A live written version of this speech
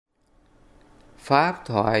Pháp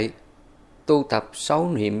thoại tu tập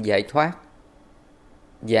sáu niệm giải thoát.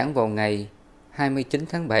 Giảng vào ngày 29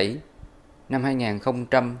 tháng 7 năm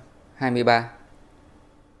 2023.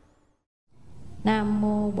 Nam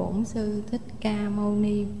mô Bổn Sư Thích Ca Mâu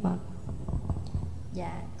Ni Phật.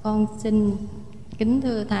 Dạ, con xin kính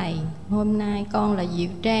thưa thầy, hôm nay con là Diệu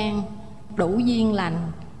Trang, đủ duyên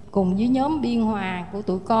lành cùng với nhóm Biên Hòa của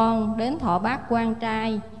tụi con đến thọ bát quan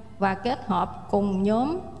trai và kết hợp cùng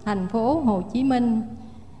nhóm thành phố Hồ Chí Minh.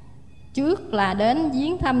 Trước là đến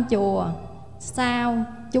viếng thăm chùa, sau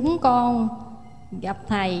chúng con gặp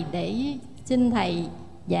thầy để xin thầy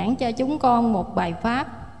giảng cho chúng con một bài pháp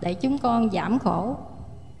để chúng con giảm khổ.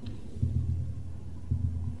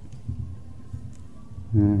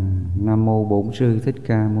 Nam mô Bổn Sư Thích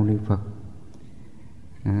Ca Mâu Ni Phật.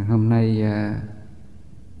 Hôm nay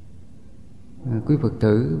quý Phật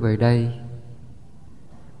tử về đây,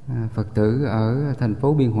 Phật tử ở thành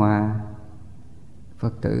phố Biên Hòa,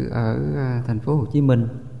 Phật tử ở thành phố Hồ Chí Minh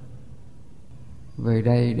về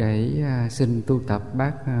đây để xin tu tập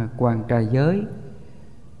bát quan trai giới.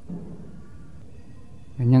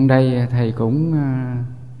 Nhân đây thầy cũng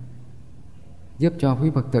giúp cho quý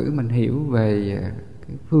Phật tử mình hiểu về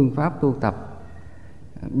cái phương pháp tu tập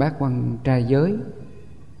bát quan trai giới.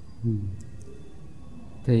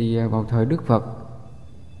 Thì vào thời Đức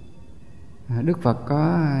Phật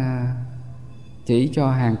có chỉ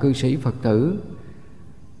cho hàng cư sĩ Phật tử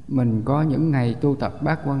mình có những ngày tu tập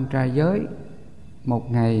bát quan trai giới,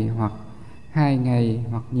 một ngày hoặc 2 ngày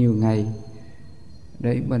hoặc nhiều ngày,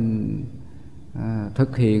 để mình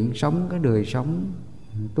thực hiện sống cái đời sống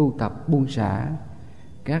tu tập buông xả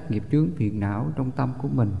các nghiệp chướng phiền não trong tâm của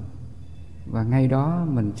mình, và ngay đó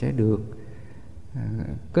mình sẽ được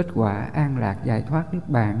kết quả an lạc giải thoát niết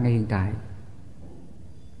bàn ngay hiện tại.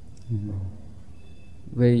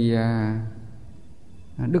 Vì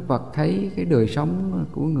Đức Phật thấy cái đời sống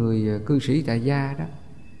của người cư sĩ tại gia đó,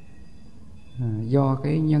 do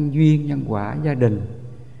cái nhân duyên, nhân quả gia đình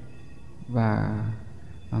và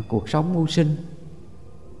cuộc sống mưu sinh,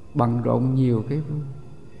 bận rộn nhiều cái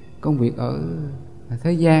công việc ở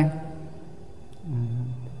thế gian,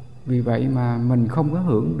 vì vậy mà mình không có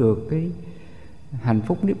hưởng được cái hạnh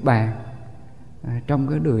phúc niết bàn trong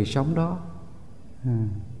cái đời sống đó.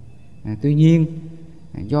 Tuy nhiên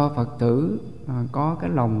do Phật tử có cái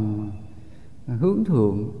lòng hướng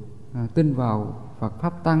thượng, tin vào Phật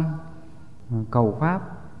Pháp Tăng, cầu Pháp,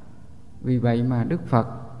 vì vậy mà Đức Phật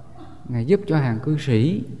Ngài giúp cho hàng cư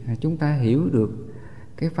sĩ chúng ta hiểu được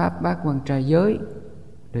cái Pháp bát quan trai giới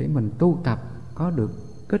để mình tu tập có được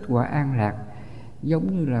kết quả an lạc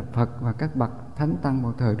giống như là Phật và các bậc Thánh Tăng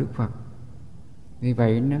vào thời Đức Phật. Vì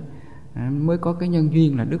vậy nó mới có cái nhân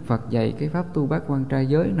duyên là Đức Phật dạy cái Pháp tu bát quan trai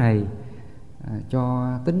giới này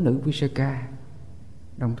cho tín nữ Visakha.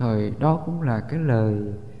 Đồng thời đó cũng là cái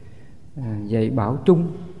lời dạy bảo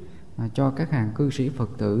chung cho các hàng cư sĩ Phật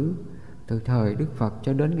tử từ thời Đức Phật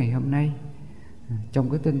cho đến ngày hôm nay, trong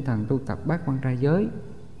cái tinh thần tu tập bát quan trai giới.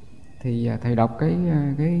 Thì thầy đọc cái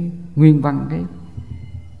nguyên văn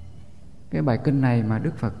cái bài kinh này mà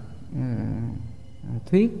Đức Phật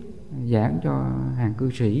thuyết giảng cho hàng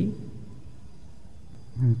cư sĩ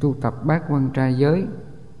tu tập bát quan trai giới.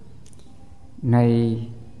 Này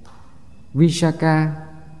Visakha,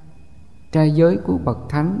 trai giới của bậc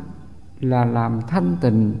thánh là làm thanh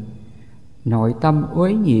tịnh nội tâm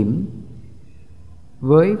uế nhiễm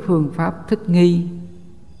với phương pháp thích nghi.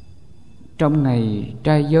 Trong ngày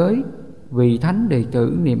trai giới, vị thánh đệ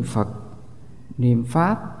tử niệm Phật, niệm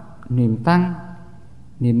Pháp, niệm Tăng,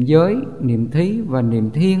 niệm giới, niệm thí và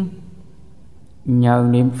niệm thiên. Nhờ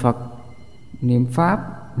niệm Phật, niệm Pháp,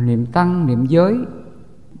 niệm Tăng, niệm giới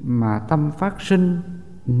mà tâm phát sinh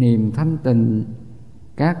niềm thanh tịnh,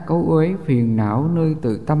 các cấu uế phiền não nơi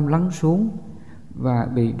tự tâm lắng xuống và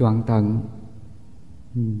bị đoạn tận.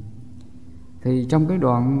 Thì trong cái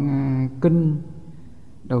đoạn kinh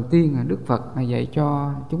đầu tiên là Đức Phật dạy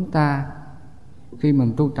cho chúng ta khi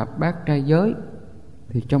mình tu tập bát trai giới,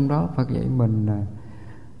 thì trong đó Phật dạy mình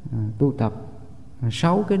tu tập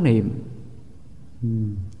 6 cái niệm,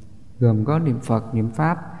 gồm có niệm Phật, niệm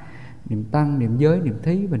Pháp, niệm Tăng, niệm giới, niệm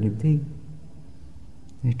thí và niệm thiên.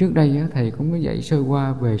 Thì trước đây thầy cũng có dạy sơ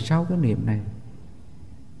qua về 6 cái niệm này.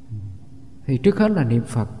 Thì trước hết là niệm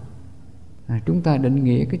Phật. Chúng ta định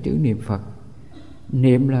nghĩa cái chữ niệm Phật.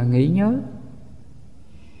 Niệm là nghĩ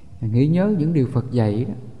nhớ những điều Phật dạy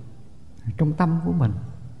đó trong tâm của mình.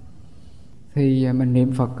 Thì mình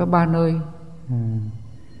niệm Phật có 3 nơi: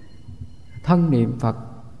 thân niệm Phật,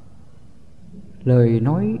 lời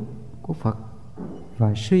nói của Phật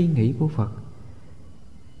và suy nghĩ của Phật.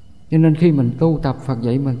 Cho nên khi mình tu tập, Phật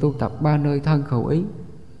dạy mình tu tập 3 nơi thân khẩu ý.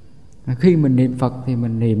 Khi mình niệm Phật thì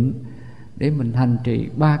mình niệm để mình hành trì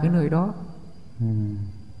ba cái nơi đó.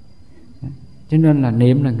 Cho nên là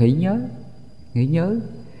niệm là nghĩ nhớ.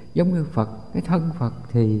 Giống như Phật, cái thân Phật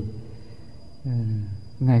thì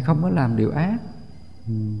Ngài không có làm điều ác.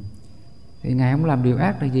 Thì Ngài không làm điều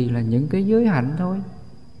ác là gì? Là những cái giới hạnh thôi,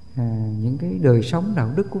 những cái đời sống đạo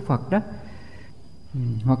đức của Phật đó.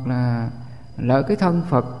 Hoặc là lỡ cái thân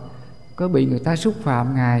Phật có bị người ta xúc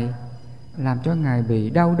phạm Ngài, làm cho Ngài bị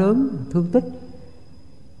đau đớn, thương tích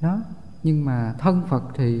đó. Nhưng mà thân Phật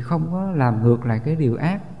thì không có làm ngược lại cái điều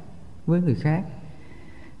ác với người khác.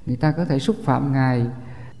 Người ta có thể xúc phạm Ngài,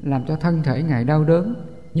 làm cho thân thể Ngài đau đớn,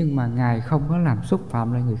 nhưng mà Ngài không có làm xúc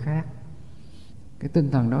phạm lại người khác. Cái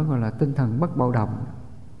tinh thần đó gọi là tinh thần bất bạo động.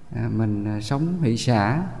 Mình sống hỷ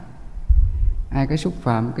xả, ai cái xúc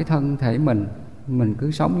phạm cái thân thể mình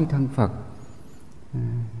cứ sống như thân Phật.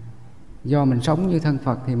 Do mình sống như thân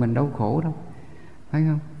Phật thì mình đâu khổ đâu, thấy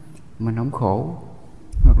không? Mình không khổ.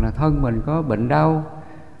 Hoặc là thân mình có bệnh đau,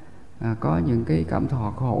 có những cái cảm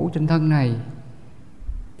thọ khổ trên thân này,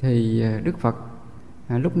 thì Đức Phật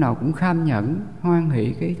lúc nào cũng kham nhẫn, hoan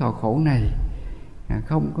hỷ cái thọ khổ này,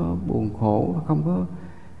 không có buồn khổ, không có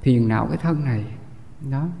phiền não cái thân này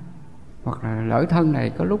đó. Hoặc là lỡ thân này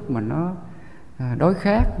có lúc mà nó đói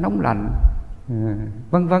khát, nóng lạnh,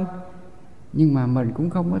 vân vân, nhưng mà mình cũng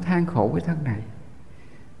không có than khổ cái thân này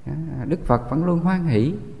đó. Đức Phật vẫn luôn hoan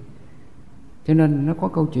hỷ. Cho nên nó có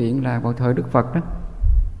câu chuyện là vào thời Đức Phật đó,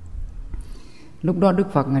 lúc đó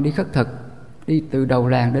Đức Phật Ngài đi khất thực, đi từ đầu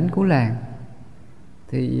làng đến cuối làng.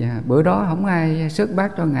 Thì bữa đó không ai xớt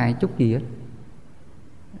bát cho Ngài chút gì hết.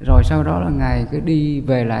 Rồi sau đó là Ngài cứ đi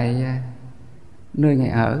về lại nơi Ngài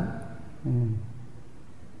ở.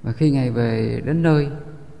 Và khi Ngài về đến nơi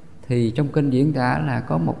thì trong kinh diễn tả là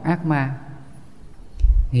có một ác ma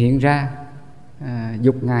hiện ra,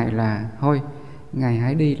 giục Ngài là thôi Ngài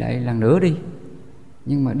hãy đi lại lần nữa đi,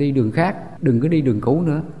 nhưng mà đi đường khác, đừng có đi đường cũ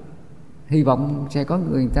nữa. Hy vọng sẽ có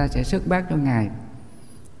người ta sẽ xớt bát cho Ngài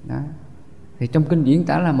đó. Thì trong kinh diễn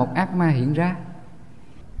tả là một ác ma hiện ra.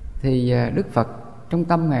 Thì Đức Phật trong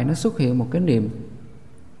tâm Ngài nó xuất hiện một cái niệm,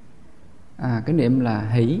 cái niệm là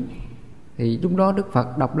hỷ. Thì lúc đó Đức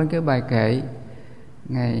Phật đọc lên cái bài kệ,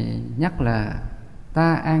 Ngài nhắc là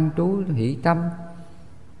ta an trú hỷ tâm,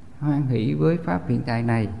 hoan hỷ với pháp hiện tại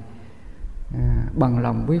này, bằng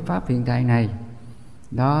lòng với pháp hiện tại này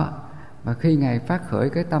đó. Và khi Ngài phát khởi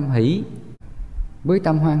cái tâm hỷ, với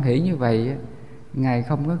tâm hoan hỷ như vậy, Ngài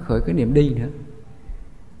không có khởi cái niệm đi nữa.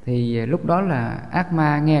 Thì lúc đó là ác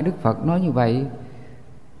ma nghe Đức Phật nói như vậy,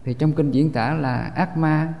 thì trong kinh diễn tả là ác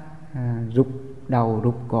ma rụt đầu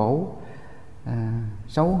rụt cổ,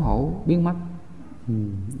 xấu hổ biến mất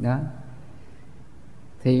đó.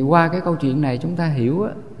 Thì qua cái câu chuyện này chúng ta hiểu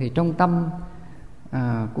thì trong tâm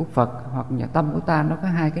của Phật hoặc nhà tâm của ta nó có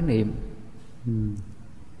hai cái niệm.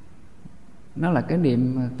 Nó là cái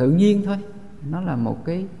niệm tự nhiên thôi, nó là một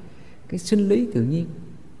cái sinh lý tự nhiên.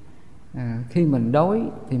 Khi mình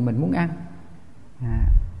đói thì mình muốn ăn,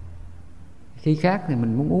 khi khát thì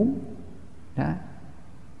mình muốn uống đó.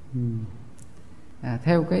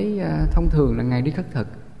 Theo cái thông thường là Ngài đi khất thực,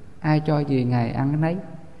 ai cho gì Ngài ăn cái nấy.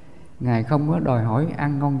 Ngài không có đòi hỏi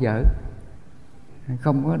ăn ngon dở,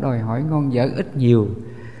 không có đòi hỏi ngon dở ít nhiều,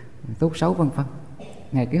 tốt xấu vân vân.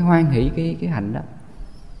 Ngài cứ hoan hỷ cái hạnh đó.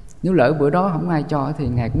 Nếu lỡ bữa đó không ai cho thì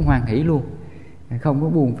Ngài cũng hoan hỷ luôn, không có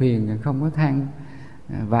buồn phiền, không có than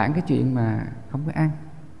vãn cái chuyện mà không có ăn.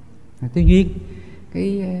 Tuy nhiên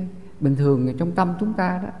cái bình thường trong tâm chúng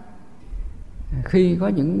ta đó, khi có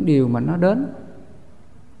những điều mà nó đến,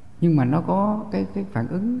 nhưng mà nó có cái phản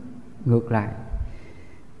ứng ngược lại.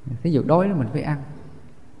 Thí dụ đói là mình phải ăn,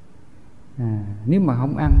 nếu mà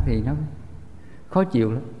không ăn thì nó khó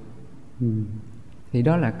chịu lắm. Thì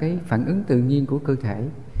đó là cái phản ứng tự nhiên của cơ thể.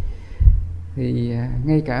 Thì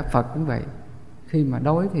ngay cả Phật cũng vậy, khi mà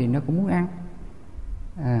đói thì nó cũng muốn ăn.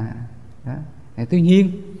 Đó. Tuy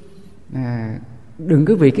nhiên đừng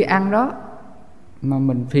cứ vì cái ăn đó mà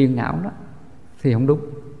mình phiền não đó thì không đúng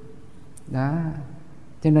đó.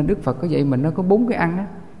 Cho nên Đức Phật có dạy mình nó có 4 cái ăn đó.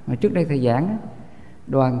 Mà trước đây thầy giảng đó,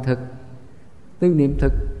 đoàn thực, tư niệm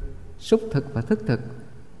thực, xúc thực và thức thực,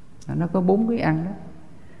 nó có 4 cái ăn đó.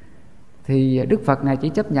 Thì Đức Phật Ngài chỉ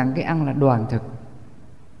chấp nhận cái ăn là đoàn thực,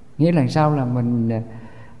 nghĩa là sao? Là mình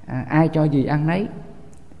ai cho gì ăn nấy.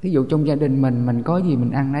 Ví dụ trong gia đình mình có gì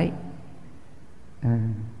mình ăn nấy,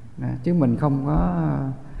 chứ mình không có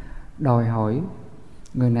đòi hỏi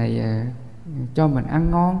người này cho mình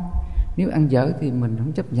ăn ngon, nếu ăn dở thì mình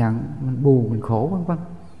không chấp nhận, mình buồn, mình khổ vân vân.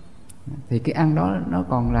 Thì cái ăn đó nó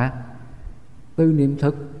còn là tư niệm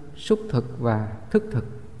thực, xúc thực và thức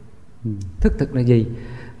thực. Thức thực là gì?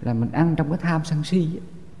 Là mình ăn trong cái tham sân si.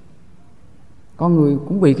 Con người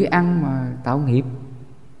cũng vì cái ăn mà tạo nghiệp,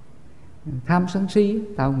 tham sân si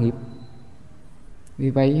tạo nghiệp. Vì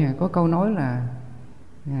vậy có câu nói là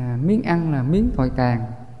miếng ăn là miếng thoại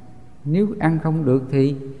tàn, nếu ăn không được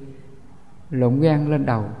thì lộn gan lên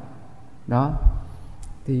đầu. Đó,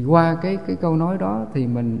 thì qua cái câu nói đó thì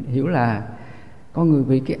mình hiểu là con người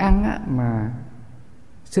vì cái ăn á, mà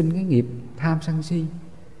sinh cái nghiệp tham sân si.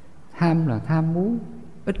 Tham là tham muốn,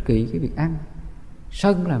 ích kỷ cái việc ăn.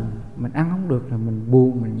 Sân là mình ăn không được là mình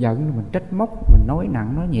buồn, mình giận, mình trách móc, mình nói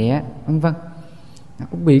nặng nói nhẹ, vân vân.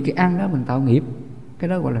 Cũng vì cái ăn đó mình tạo nghiệp, cái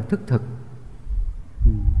đó gọi là thức thực.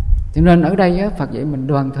 Cho nên ở đây á, Phật dạy mình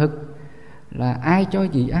đoàn thực là ai cho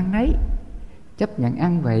gì ăn nấy, chấp nhận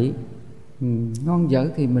ăn vậy. Ngon dở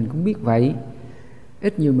thì mình cũng biết vậy,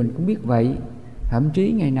 ít nhiều mình cũng biết vậy. Thậm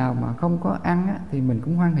chí ngày nào mà không có ăn á, thì mình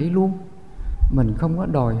cũng hoan hỷ luôn. Mình không có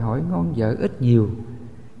đòi hỏi ngon dở ít nhiều,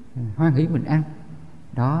 hoan hỷ mình ăn.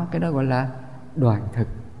 Đó, cái đó gọi là đoàn thực.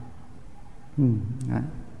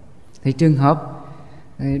 Thì trường hợp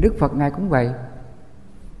thì Đức Phật Ngài cũng vậy.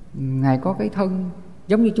 Ngài có cái thân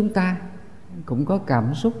giống như chúng ta, cũng có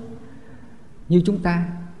cảm xúc như chúng ta.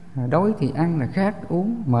 Đói thì ăn là khát,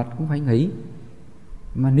 uống mệt cũng phải nghỉ.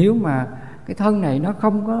 Mà nếu mà cái thân này nó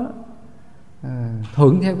không có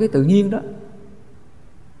thuận theo cái tự nhiên đó,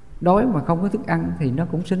 đói mà không có thức ăn thì nó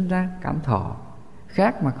cũng sinh ra cảm thọ,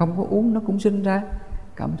 khát mà không có uống nó cũng sinh ra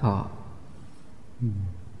cảm thọ.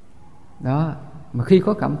 Đó, mà khi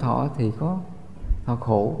có cảm thọ thì có thọ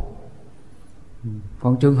khổ.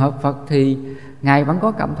 Còn trường hợp Phật thì Ngài vẫn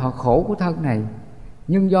có cảm thọ khổ của thân này,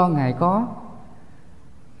 nhưng do Ngài có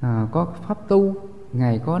pháp tu,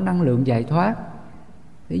 Ngài có năng lượng giải thoát.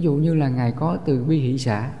 Ví dụ như là Ngài có từ bi hỷ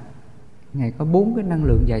xả, Ngài có 4 cái năng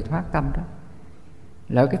lượng giải thoát tâm đó.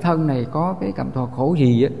 Lỡ cái thân này có cái cảm thọ khổ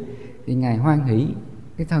gì á, thì Ngài hoan hỷ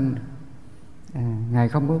cái thân. Ngài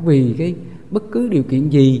không có vì cái bất cứ điều kiện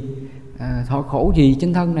gì, thọ khổ gì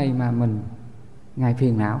trên thân này mà Ngài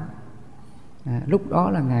phiền não. Lúc đó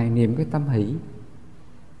là Ngài niệm cái tâm hỷ.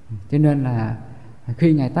 Cho nên là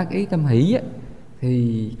khi Ngài tác ý tâm hỷ á,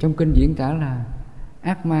 thì trong kinh diễn tả là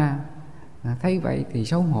ác ma thấy vậy thì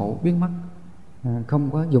xấu hổ biến mất,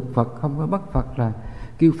 không có dục Phật, không có bắt Phật, là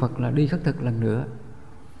kêu Phật là đi khất thực lần nữa.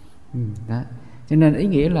 Đó. Cho nên ý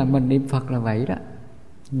nghĩa là mình niệm Phật là vậy đó.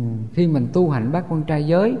 Khi mình tu hành bát quan trai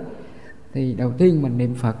giới thì đầu tiên mình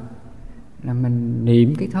niệm Phật là mình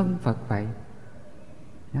niệm cái thân Phật vậy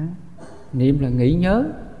đó. Niệm là nghĩ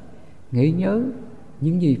nhớ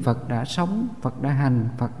những gì Phật đã sống, Phật đã hành,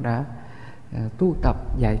 Phật đã tu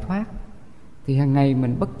tập giải thoát. Thì hàng ngày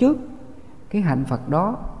mình bất chước cái hạnh Phật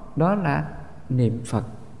đó, đó là niệm Phật.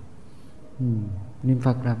 Niệm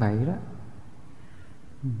Phật là vậy đó.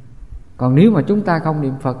 Còn nếu mà chúng ta không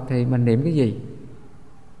niệm Phật thì mình niệm cái gì?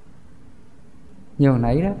 Như hồi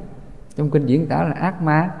nãy đó, trong kinh diễn tả là ác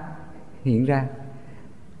ma hiện ra.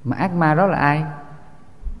 Mà ác ma đó là ai?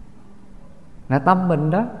 Là tâm mình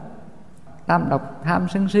đó. Tam độc tham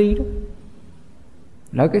sân si đó.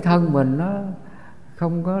 Lỡ cái thân mình nó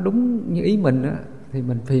không có đúng như ý mình đó, thì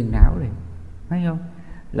mình phiền não liền, thấy không?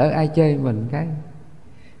 Lỡ ai chê mình cái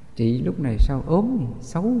chị lúc này sao ốm gì,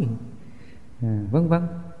 xấu gì, vân vân,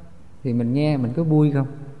 thì mình nghe mình có vui không?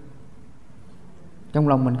 Trong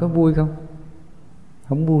lòng mình có vui không?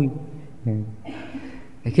 Không vui.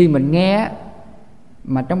 Thì khi mình nghe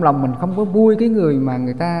mà trong lòng mình không có vui cái người mà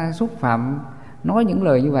người ta xúc phạm, nói những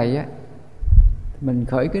lời như vậy á, mình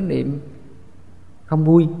khởi cái niệm không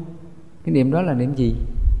vui. Cái niệm đó là niệm gì?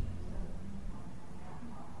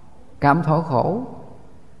 Cảm thọ khổ.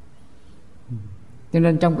 Cho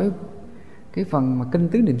nên trong cái phần mà kinh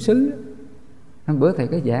tứ niệm xứ, hôm bữa thầy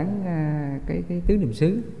có giảng cái tứ niệm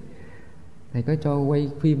xứ, thầy có cho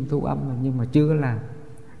quay phim thu âm nhưng mà chưa có làm,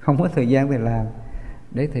 không có thời gian thầy làm,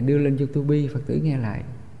 để thầy đưa lên YouTube Phật tử nghe lại.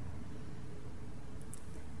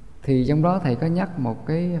 Thì trong đó thầy có nhắc một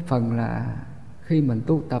cái phần là khi mình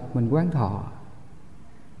tu tập mình quán thọ.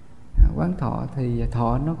 Quán thọ thì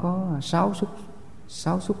thọ nó có 6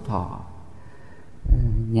 xúc thọ: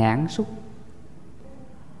 nhãn xúc,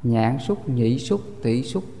 nhị xúc, tỷ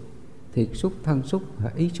xúc, thiệt xúc, thân xúc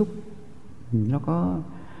và ý xúc. Nó có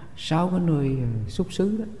 6 cái nơi xúc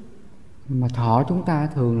xứ đó. Mà thọ chúng ta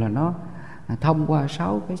thường là nó thông qua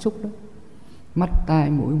 6 cái xúc đó: mắt, tai,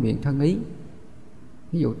 mũi, miệng, thân, ý.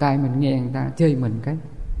 Ví dụ tai mình nghe người ta chê mình cái,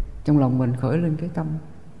 trong lòng mình khởi lên cái tâm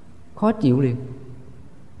khó chịu liền.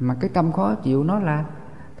 Mà cái tâm khó chịu nó là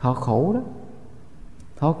thọ khổ đó.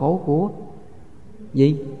 Thọ khổ của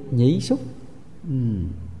gì? Nhĩ xúc.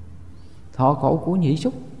 Thọ khổ của nhĩ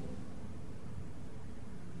xúc.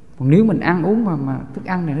 Còn nếu mình ăn uống mà thức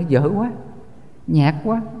ăn này nó dở quá, nhạt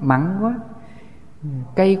quá, mặn quá,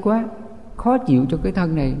 cay quá, khó chịu cho cái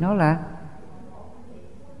thân này, nó là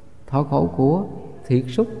thọ khổ của thiệt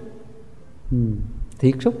xúc.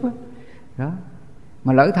 Thiệt xúc đó. Đó.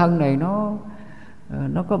 Mà lỡ thân này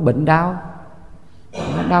nó có bệnh đau,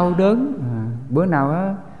 nó đau đớn, bữa nào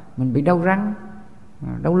á mình bị đau răng,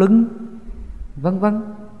 đau lưng, vân vân,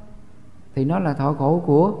 thì nó là thọ khổ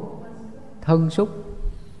của thân xúc.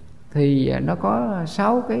 Thì nó có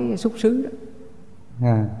 6 cái xúc xứ đó.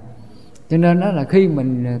 Cho nên đó là khi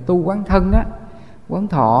mình tu quán thân á, quán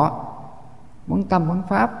thọ, quán tâm, quán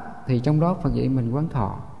pháp, thì trong đó Phật dạy mình quán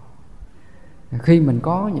thọ. Khi mình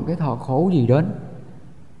có những cái thọ khổ gì đến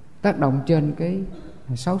tác động trên cái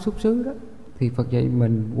 6 xúc xứ đó, thì Phật dạy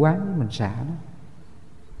mình quán, mình xả nó.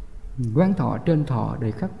 Quán thọ trên thọ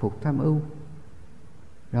để khắc phục tham ưu.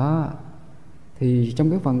 Đó. Thì trong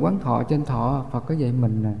cái phần quán thọ trên thọ, Phật có dạy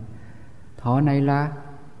mình là thọ này là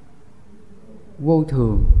vô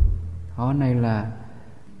thường, thọ này là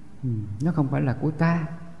nó không phải là của ta,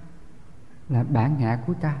 là bản ngã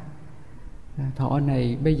của ta. Thọ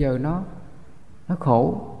này bây giờ nó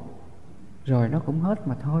khổ rồi nó cũng hết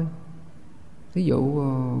mà thôi. Ví dụ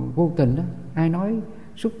vô tình đó, ai nói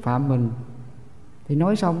xúc phạm mình thì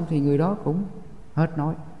nói xong thì người đó cũng hết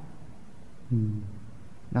nói.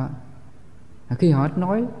 Đó. Khi họ hết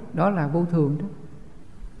nói, đó là vô thường đó.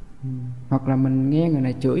 Hoặc là mình nghe người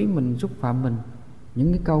này chửi mình, xúc phạm mình,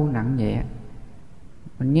 những cái câu nặng nhẹ,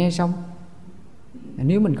 mình nghe xong,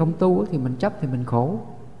 nếu mình không tu thì mình chấp thì mình khổ.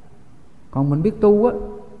 Còn mình biết tu á,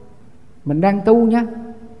 mình đang tu nhá,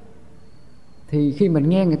 thì khi mình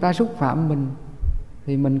nghe người ta xúc phạm mình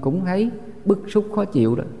thì mình cũng thấy bức xúc khó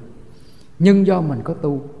chịu đó. Nhưng do mình có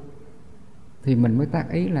tu thì mình mới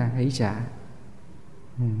tác ý là hỷ xả.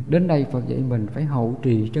 Đến đây Phật dạy mình phải hậu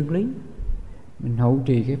trì chân lý, mình hậu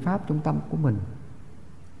trì cái pháp trong tâm của mình.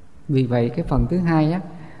 Vì vậy cái phần thứ hai á,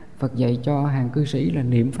 Phật dạy cho hàng cư sĩ là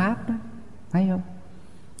niệm pháp đó, thấy không?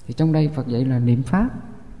 Thì trong đây Phật dạy là niệm pháp.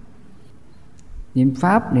 Niệm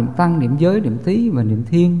pháp, niệm tăng, niệm giới, niệm thí và niệm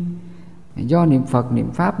thiên. Do niệm Phật,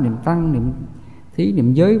 niệm pháp, niệm tăng, niệm thí,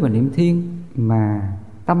 niệm giới và niệm thiên mà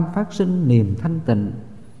tâm phát sinh niềm thanh tịnh.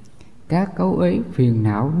 Các cấu uế phiền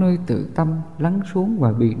não nơi tự tâm lắng xuống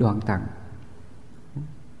và bị đoạn tận.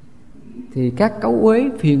 Thì các cấu uế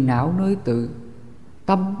phiền não nơi tự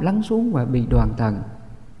tâm lắng xuống và bị đoạn tận.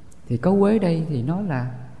 Thì cấu uế đây thì nó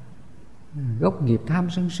là gốc nghiệp tham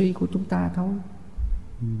sân si của chúng ta thôi.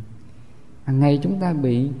 Hằng ngày chúng ta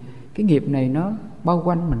bị cái nghiệp này nó bao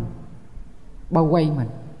quanh mình, bao quay mình.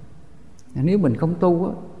 Nếu mình không tu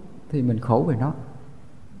á, thì mình khổ về nó.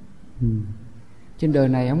 Trên đời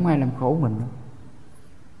này không ai làm khổ mình đâu,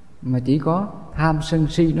 mà chỉ có tham sân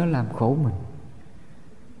si nó làm khổ mình.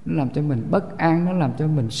 Nó làm cho mình bất an, nó làm cho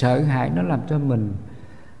mình sợ hãi, nó làm cho mình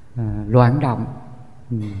loạn động,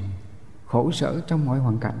 khổ sở trong mọi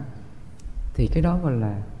hoàn cảnh. Thì cái đó gọi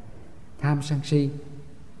là tham sân si.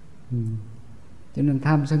 Cho nên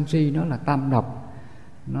tham sân si nó là tam độc,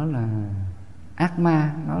 nó là ác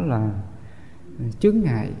ma, nó là chướng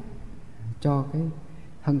ngại cho cái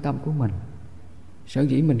thân tâm của mình. Sở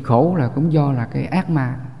dĩ mình khổ là cũng do là cái ác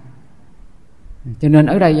ma. Cho nên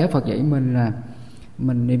ở đây Phật dạy mình là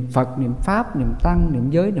mình niệm Phật, niệm Pháp, niệm Tăng, niệm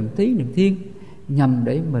giới, niệm thí, niệm thiên, nhằm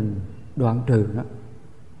để mình đoạn trừ nó.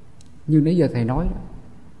 Như nãy giờ thầy nói đó.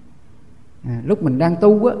 Lúc mình đang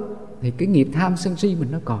tu á, thì cái nghiệp tham sân si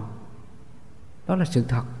mình nó còn. Đó là sự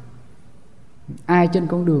thật. Ai trên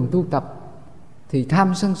con đường tu tập thì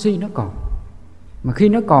tham sân si nó còn. Mà khi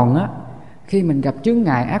nó còn á, khi mình gặp chướng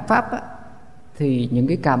ngại ác pháp á, thì những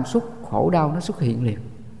cái cảm xúc khổ đau nó xuất hiện liền.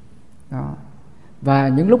 Đó. Và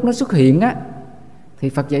những lúc nó xuất hiện á, thì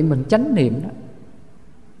Phật dạy mình chánh niệm đó.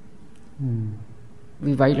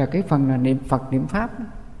 Vì vậy là cái phần là niệm Phật, niệm Pháp đó.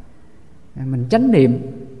 Mình chánh niệm,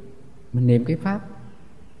 mình niệm cái Pháp.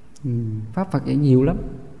 Pháp Phật dạy nhiều lắm.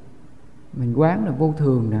 Mình quán là vô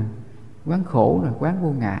thường nè, quán khổ nè, quán vô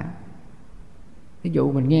ngã. Ví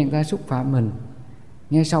dụ mình nghe người ta xúc phạm mình,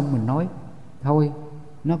 nghe xong mình nói thôi,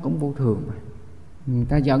 nó cũng vô thường mà. Người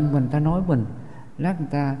ta giận mình, người ta nói mình, lát người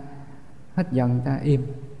ta hết giận, người ta im,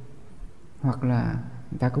 hoặc là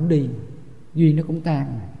người ta cũng đi, duyên nó cũng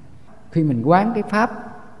tan. Khi mình quán cái pháp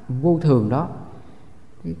vô thường đó,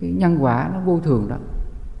 cái nhân quả nó vô thường đó,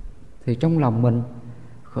 thì trong lòng mình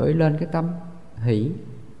khởi lên cái tâm hỷ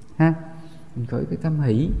ha. Mình khởi cái tâm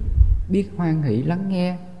hỷ, biết hoan hỷ lắng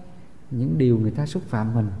nghe những điều người ta xúc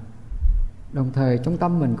phạm mình. Đồng thời trong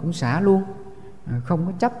tâm mình cũng xả luôn, không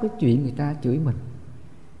có chấp cái chuyện người ta chửi mình.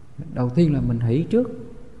 Đầu tiên là mình hỷ trước,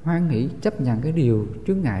 hoan hỷ chấp nhận cái điều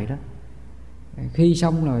chướng ngại đó. Khi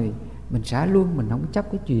xong rồi mình xả luôn, mình không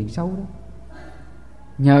chấp cái chuyện xấu đó.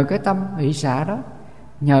 Nhờ cái tâm hỷ xả đó,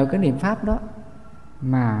 nhờ cái niệm pháp đó,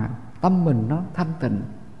 mà tâm mình nó thanh tịnh,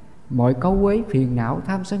 mọi cấu uế phiền não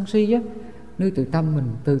tham sân si á, nếu từ tâm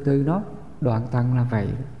mình từ từ nó đoạn tận là vậy.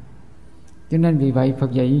 Cho nên vì vậy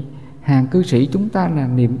Phật dạy hàng cư sĩ chúng ta là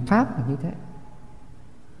niệm pháp là như thế.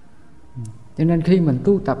 Cho nên khi mình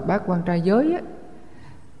tu tập bát quan trai giới á,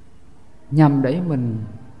 nhằm để mình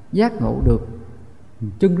giác ngộ được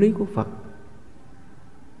chân lý của Phật.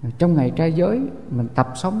 Trong ngày trai giới mình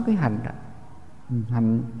tập sống cái hành đó,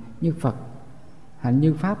 hành như Phật, hành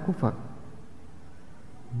như pháp của Phật.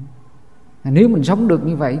 Nếu mình sống được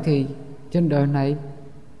như vậy thì trên đời này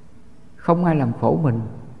không ai làm khổ mình,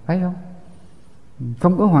 phải không?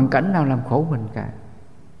 Không có hoàn cảnh nào làm khổ mình cả.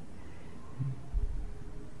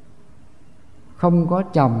 Không có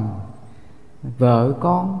chồng, vợ,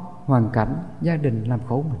 con, hoàn cảnh, gia đình làm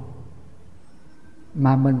khổ mình,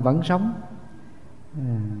 mà mình vẫn sống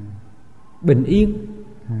bình yên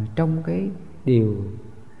trong cái điều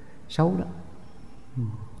xấu đó.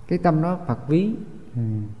 Cái tâm đó Phật ví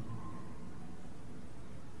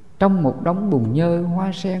trong một đống bùn nhơ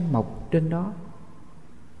hoa sen mọc trên đó.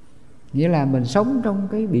 Nghĩa là mình sống trong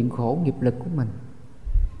cái biển khổ nghiệp lực của mình.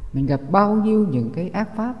 Mình gặp bao nhiêu những cái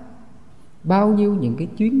ác pháp, bao nhiêu những cái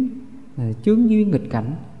chướng duyên nghịch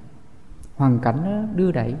cảnh, hoàn cảnh nó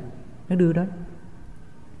đưa đẩy, nó đưa đến.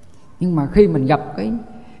 Nhưng mà khi mình gặp cái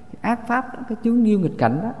ác pháp đó, cái chướng duyên nghịch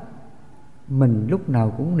cảnh đó, mình lúc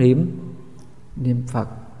nào cũng niệm Phật,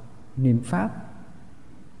 niệm Pháp,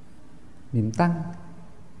 niệm Tăng.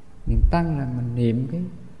 Niệm Tăng là mình niệm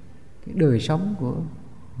cái đời sống của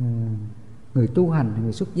người tu hành,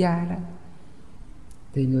 người xuất gia đó.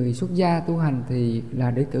 Thì người xuất gia tu hành thì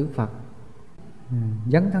là đệ tử Phật,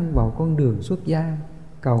 dấn thân vào con đường xuất gia,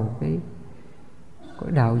 cầu cái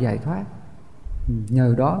đạo giải thoát.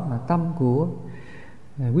 Nhờ đó mà tâm của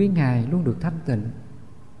quý ngài luôn được thanh tịnh.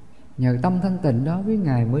 Nhờ tâm thanh tịnh đó quý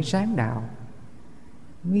ngài mới sáng đạo,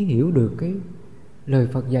 mới hiểu được cái lời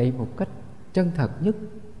Phật dạy một cách chân thật nhất.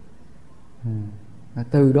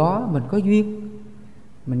 Từ đó mình có duyên,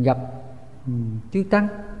 mình gặp chư tăng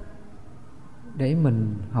để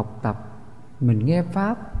mình học tập, mình nghe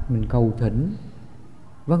pháp, mình cầu thỉnh,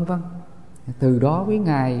 vân vân. Từ đó với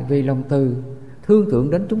ngài vì lòng từ thương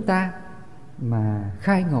tưởng đến chúng ta mà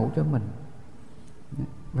khai ngộ cho mình.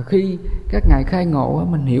 Và khi các ngài khai ngộ,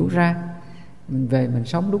 mình hiểu ra, mình về mình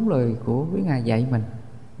sống đúng lời của quý ngài dạy mình.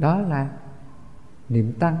 Đó là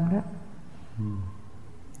niệm Tăng đó.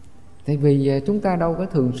 Tại vì chúng ta đâu có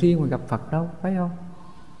thường xuyên mà gặp Phật đâu, phải không?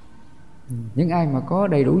 Những ai mà có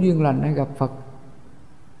đầy đủ duyên lành hay gặp Phật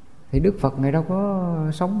thì Đức Phật ngài đâu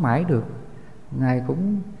có sống mãi được. Ngài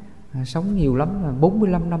cũng sống nhiều lắm là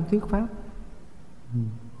 45 năm thuyết pháp.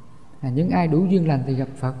 Những ai đủ duyên lành thì gặp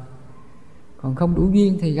Phật, còn không đủ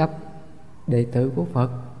duyên thì gặp đệ tử của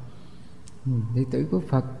Phật. Đệ tử của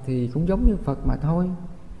Phật thì cũng giống như Phật mà thôi.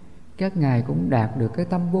 Các ngài cũng đạt được cái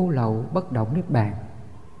tâm vô lậu bất động niết bàn.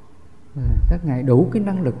 Các ngài đủ cái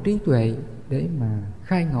năng lực trí tuệ để mà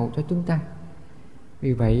khai ngộ cho chúng ta.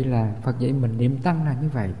 Vì vậy là Phật dạy mình niệm Tăng là như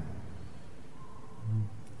vậy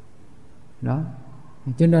đó.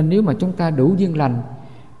 Cho nên nếu mà chúng ta đủ duyên lành,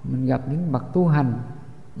 mình gặp những bậc tu hành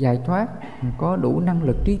giải thoát, mình có đủ năng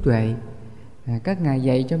lực trí tuệ, các ngài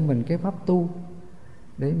dạy cho mình cái pháp tu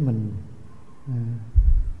để mình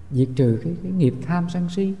diệt trừ cái nghiệp tham sân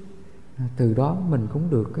si. Từ đó mình cũng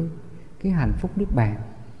được cái hạnh phúc niết bàn.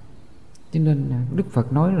 Cho nên Đức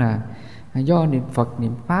Phật nói là do niệm Phật,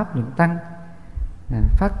 niệm Pháp, niệm Tăng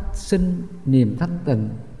phát sinh niềm thanh tịnh,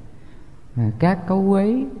 các cấu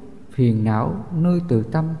uế phiền não nơi từ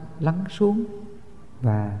tâm lắng xuống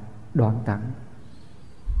và đoạn tận.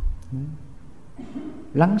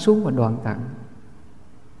 Lắng xuống và đoạn tận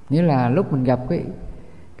nghĩa là lúc mình gặp cái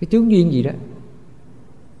chướng duyên gì đó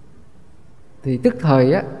thì tức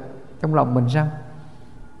thời á, trong lòng mình sao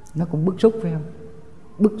nó cũng bức xúc, phải không?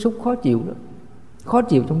 Bức xúc khó chịu đó, khó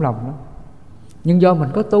chịu trong lòng đó. Nhưng do mình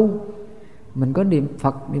có tu, mình có niệm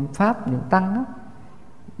Phật, niệm Pháp, niệm Tăng đó,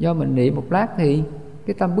 do mình niệm một lát thì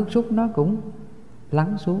cái tâm bức xúc nó cũng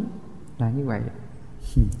lắng xuống, là như vậy.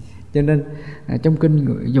 Cho nên trong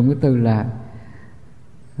kinh dùng cái từ là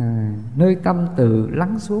nơi tâm từ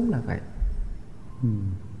lắng xuống là vậy.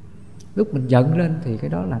 Lúc mình giận lên thì cái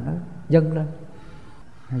đó là nó dâng lên.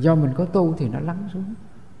 Do mình có tu thì nó lắng xuống.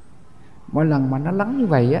 Mỗi lần mà nó lắng như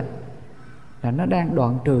vậy á, là nó đang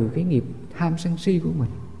đoạn trừ cái nghiệp tham sân si của mình.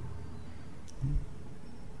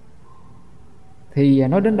 Thì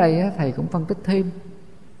nói đến đây á, thầy cũng phân tích thêm.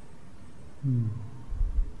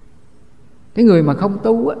 Cái người mà không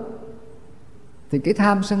tu á, thì cái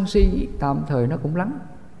tham sân si tạm thời nó cũng lắng,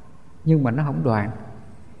 nhưng mà nó không đoạn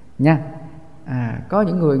nha. Có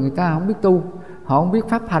những người ta không biết tu, họ không biết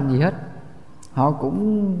pháp hành gì hết, họ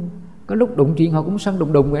cũng Có lúc đụng chuyện họ cũng sân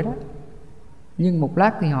đùng đùng vậy đó, nhưng một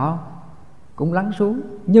lát thì họ cũng lắng xuống.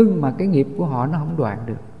 Nhưng mà cái nghiệp của họ nó không đoạn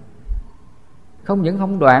được. Không những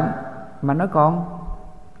không đoạn mà nó còn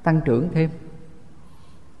tăng trưởng thêm.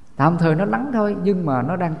 Tạm thời nó lắng thôi, nhưng mà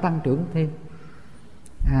nó đang tăng trưởng thêm.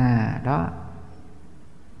 Đó.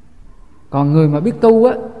 Còn người mà biết tu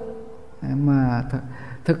á, mà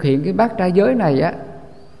thực hiện cái bát trai giới này á,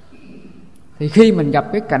 thì khi mình gặp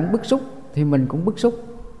cái cảnh bức xúc thì mình cũng bức xúc,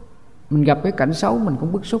 mình gặp cái cảnh xấu mình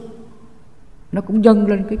cũng bức xúc, nó cũng dâng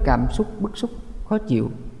lên cái cảm xúc bức xúc khó chịu.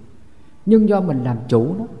 Nhưng do mình làm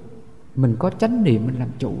chủ nó, mình có chánh niệm, mình làm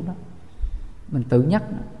chủ nó, mình tự nhắc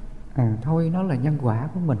nó, thôi nó là nhân quả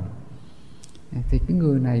của mình. Thì cái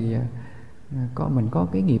người này mình có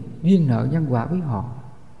cái nghiệp duyên nợ nhân quả với họ.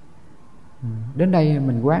 Đến đây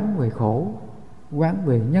mình quán về khổ, quán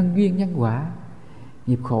về nhân duyên nhân quả,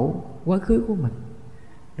 nghiệp khổ quá khứ của mình.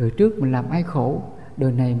 Đời trước mình làm ai khổ,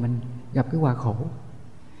 đời này mình gặp cái quả khổ.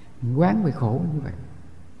 Mình quán về khổ như vậy.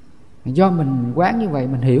 Do mình quán như vậy,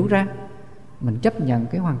 mình hiểu ra, mình chấp nhận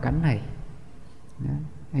cái hoàn cảnh này.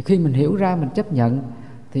 Khi mình hiểu ra, mình chấp nhận,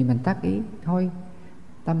 thì mình tác ý, thôi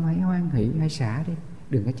tâm hãy hoan hỷ, hãy xả đi,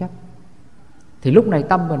 đừng có chấp. Thì lúc này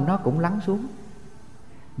tâm mình nó cũng lắng xuống,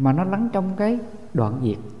 mà nó lắng trong cái đoạn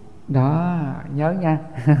diệt. Đó, nhớ nha.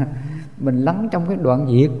 Mình lắng trong cái đoạn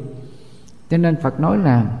diệt. Cho nên Phật nói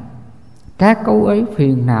là các cấu ấy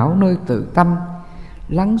phiền não nơi tự tâm,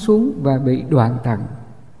 lắng xuống và bị đoạn tận.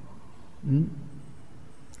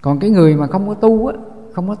 Còn cái người mà không có tu á,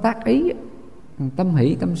 không có tác ý, tâm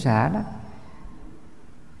hỷ tâm xả đó,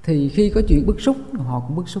 thì khi có chuyện bức xúc, họ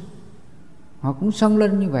cũng bức xúc, họ cũng sân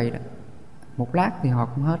lên như vậy đó. Một lát thì họ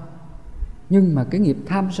cũng hết. Nhưng mà cái nghiệp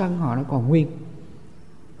tham sân họ nó còn nguyên.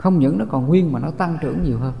 Không những nó còn nguyên mà nó tăng trưởng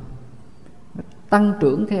nhiều hơn. Nó tăng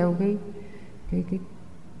trưởng theo cái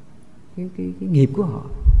nghiệp của họ.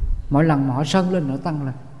 Mỗi lần mà họ sân lên nó tăng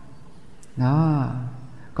lên. Đó.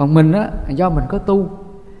 Còn mình á, do mình có tu,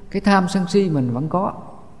 cái tham sân si mình vẫn có,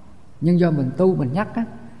 nhưng do mình tu, mình nhắc á,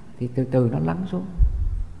 thì từ từ nó lắng xuống.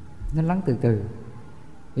 Nó lắng từ từ.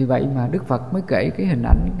 Vì vậy mà Đức Phật mới kể cái hình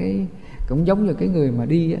ảnh, cái cũng giống như cái người mà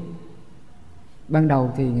đi á. Ban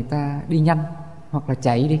đầu thì người ta đi nhanh hoặc là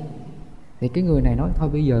chạy đi, thì cái người này nói thôi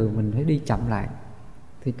bây giờ mình phải đi chậm lại.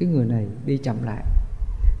 Thì cái người này đi chậm lại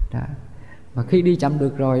đó. Mà khi đi chậm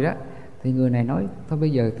được rồi đó, thì người này nói thôi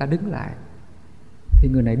bây giờ ta đứng lại. Thì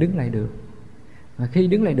người này đứng lại được. Và khi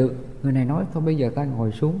đứng lại được, người này nói thôi bây giờ ta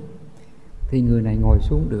ngồi xuống. Thì người này ngồi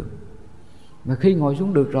xuống được. Và khi ngồi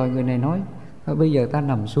xuống được rồi, người này nói thôi bây giờ ta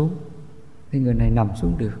nằm xuống. Thì người này nằm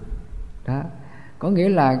xuống được đó. Có nghĩa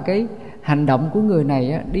là cái hành động của người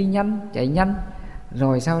này á, đi nhanh, chạy nhanh,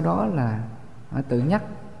 rồi sau đó là tự nhắc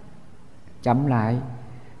chậm lại,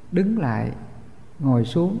 đứng lại, ngồi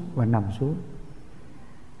xuống và nằm xuống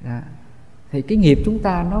đó. Thì cái nghiệp chúng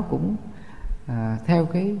ta nó cũng theo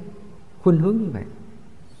cái khuynh hướng như vậy.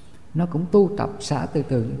 Nó cũng tu tập xả từ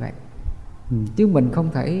từ như vậy. Chứ mình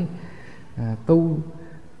không thể tu,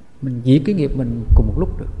 mình diệt cái nghiệp mình cùng một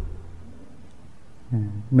lúc được.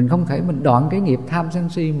 Mình không thể mình đoạn cái nghiệp tham sân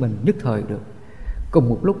si mình nhất thời được, cùng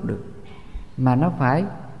một lúc được. Mà nó phải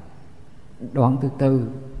đoạn từ từ,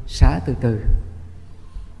 xả từ từ.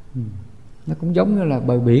 Nó cũng giống như là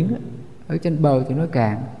bờ biển á. Ở trên bờ thì nó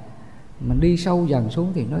cạn, mình đi sâu dần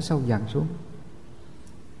xuống thì nó sâu dần xuống.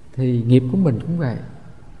 Thì nghiệp của mình cũng vậy.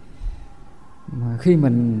 Mà khi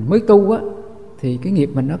mình mới tu á, thì cái nghiệp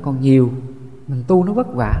mình nó còn nhiều, mình tu nó vất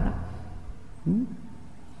vả lắm.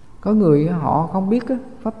 Có người họ không biết á,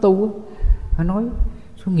 pháp tu á, họ nói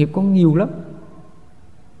số nghiệp con nhiều lắm,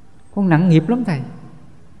 con nặng nghiệp lắm thầy.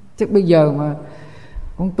 Chắc bây giờ mà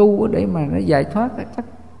con tu để mà nó giải thoát, chắc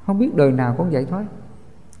không biết đời nào con giải thoát.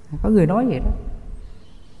 Có người nói vậy đó.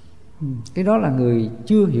 Cái đó là người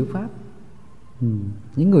chưa hiểu pháp.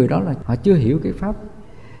 Những người đó là họ chưa hiểu cái pháp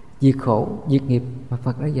diệt khổ, diệt nghiệp mà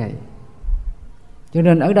Phật đã dạy. Cho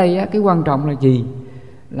nên ở đây á, cái quan trọng là gì?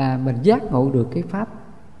 Là mình giác ngộ được cái pháp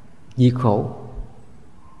diệt khổ,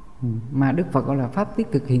 mà Đức Phật gọi là pháp thiết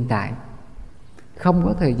thực hiện tại. Không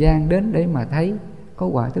có thời gian đến để mà thấy có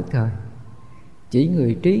quả tức thời, chỉ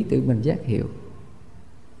người trí tự mình giác hiểu.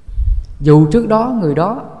 Dù trước đó người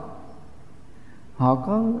đó họ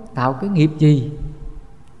có tạo cái nghiệp gì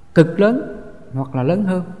cực lớn hoặc là lớn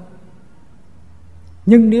hơn,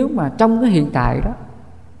 nhưng nếu mà trong cái hiện tại đó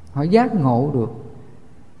họ giác ngộ được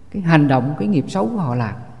cái hành động, cái nghiệp xấu của họ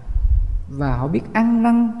làm, và họ biết ăn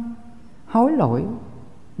năn hối lỗi,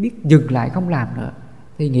 biết dừng lại không làm nữa,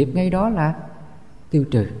 thì nghiệp ngay đó là tiêu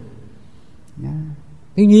trừ.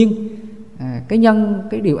 Tuy nhiên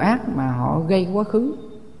cái điều ác mà họ gây quá khứ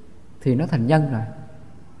thì nó thành nhân rồi.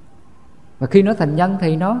 Và khi nó thành nhân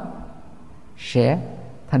thì nó sẽ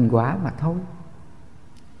thành quả mà thôi.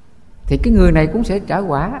 Thì cái người này cũng sẽ trả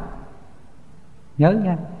quả, nhớ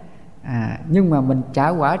nha. Nhưng mà mình trả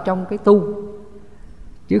quả trong cái tu,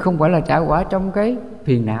 chứ không phải là trả quả trong cái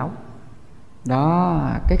phiền não. Đó,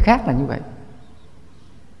 cái khác là như vậy.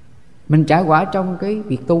 Mình trả quả trong cái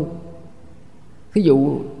việc tu. Ví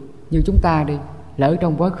dụ như chúng ta đi, lỡ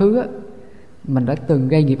trong quá khứ á, mình đã từng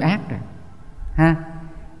gây nghiệp ác rồi ha.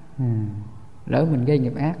 Lỡ mình gây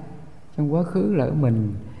nghiệp ác trong quá khứ, lỡ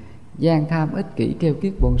mình gian tham ích kỷ keo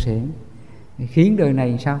kiết bộn sẻn, khiến đời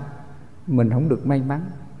này sao mình không được may mắn.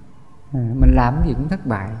 Mình làm cái gì cũng thất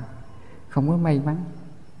bại, không có may mắn,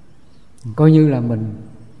 coi như là mình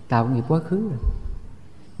tạo nghiệp quá khứ rồi.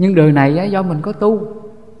 Nhưng đời này á, do mình có tu,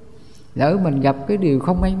 lỡ mình gặp cái điều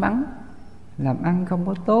không may mắn, làm ăn không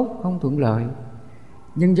có tốt, không thuận lợi,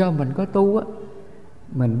 nhưng do mình có tu á,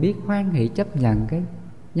 mình biết hoan hỷ chấp nhận cái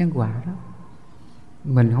nhân quả đó.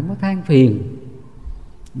 Mình không có than phiền.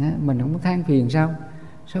 Mình không có than phiền sao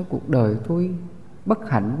cuộc đời tôi bất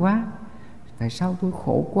hạnh quá, tại sao tôi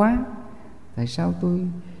khổ quá, tại sao tôi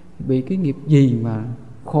bị cái nghiệp gì mà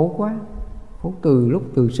khổ quá, khổ từ lúc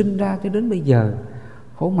từ sinh ra cho đến bây giờ,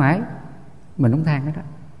 khổ mãi. Mình không than cái đó.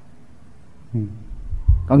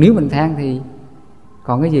 Còn nếu mình than thì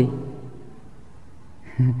còn cái gì?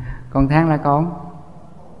 Còn than là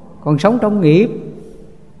còn sống trong nghiệp.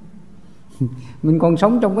 Mình còn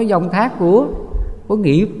sống trong cái dòng thác của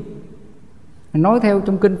nghiệp. Nói theo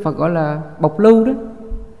trong kinh Phật gọi là bộc lưu đó.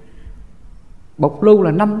 Bộc lưu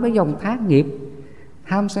là 5 cái dòng thác nghiệp: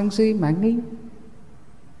 tham sân si mạn nghi.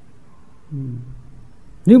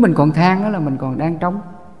 Nếu mình còn than đó là mình còn đang trong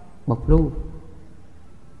bộc lưu.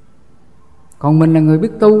 Còn mình là người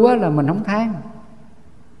biết tu á, là mình không than.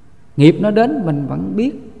 Nghiệp nó đến mình vẫn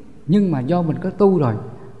biết, nhưng mà do mình có tu rồi,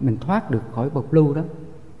 mình thoát được khỏi bộc lưu đó.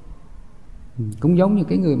 Cũng giống như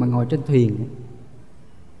cái người mà ngồi trên thuyền,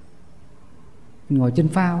 mình ngồi trên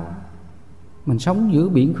phao, mình sống giữa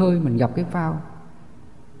biển khơi, mình gặp cái phao,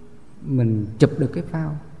 mình chụp được cái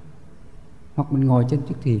phao, hoặc mình ngồi trên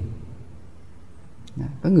chiếc thuyền.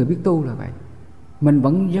 Có người biết tu là vậy. Mình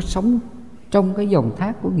vẫn sống trong cái dòng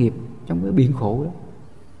thác của nghiệp, trong cái biển khổ đó,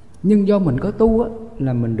 nhưng do mình có tu á,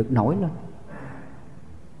 là mình được nổi lên,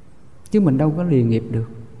 chứ mình đâu có lìa nghiệp được,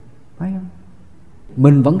 phải không?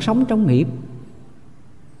 Mình vẫn sống trong nghiệp,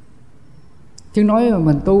 chứ nói mà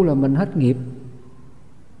mình tu là mình hết nghiệp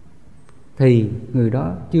thì người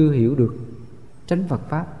đó chưa hiểu được chánh Phật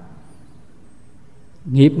Pháp.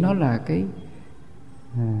 Nghiệp nó là cái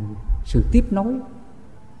sự tiếp nối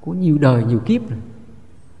của nhiều đời nhiều kiếp rồi.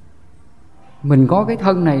 Mình có cái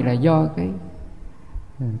thân này là do cái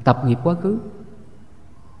tập nghiệp quá khứ.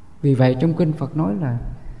 Vì vậy trong kinh Phật nói là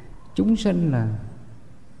chúng sinh là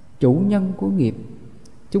chủ nhân của nghiệp,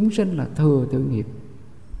 chúng sinh là thừa tự nghiệp.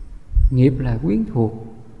 Nghiệp là quyến thuộc,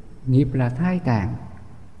 nghiệp là thai tạng.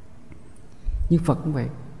 Như Phật cũng vậy,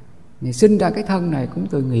 Ngài sinh ra cái thân này cũng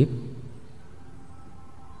từ nghiệp.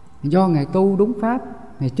 Do Ngài tu đúng pháp,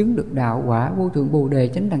 Ngài chứng được đạo quả vô thượng bồ đề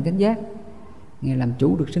chánh đẳng chánh giác, Ngài làm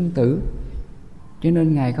chủ được sinh tử, cho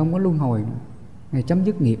nên Ngài không có luân hồi nữa. Ngài chấm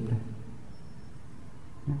dứt nghiệp rồi.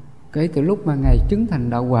 Kể từ lúc mà Ngài chứng thành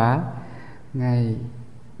đạo quả, Ngài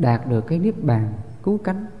đạt được cái niết bàn cứu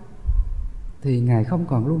cánh, thì Ngài không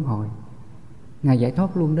còn luân hồi, Ngài giải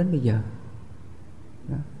thoát luôn đến bây giờ.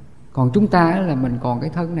 Đó. Còn chúng ta là mình còn cái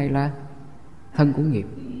thân này là thân của nghiệp.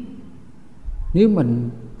 Nếu mình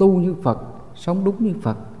tu như Phật, sống đúng như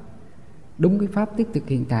Phật, đúng cái pháp thiết thực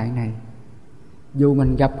hiện tại này, dù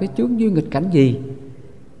mình gặp cái chướng duyên nghịch cảnh gì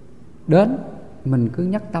đến, mình cứ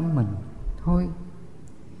nhắc tâm mình thôi,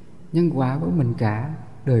 nhân quả của mình cả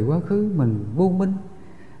đời quá khứ mình vô minh,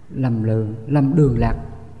 lầm đường lạc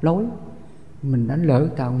lối, mình đã lỡ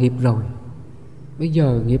tạo nghiệp rồi, bây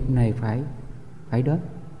giờ nghiệp này phải đến,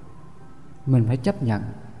 mình phải chấp nhận.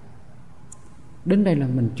 Đến đây là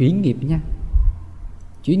mình chuyển nghiệp nha.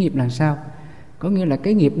 Chuyển nghiệp là sao? Có nghĩa là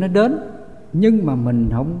cái nghiệp nó đến, nhưng mà mình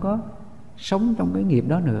không có sống trong cái nghiệp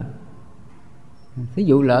đó nữa. Ví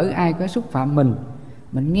dụ lỡ ai có xúc phạm mình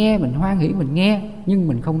nghe, mình hoan hỷ mình nghe, nhưng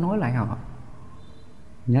mình không nói lại họ.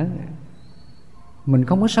 Nhớ, mình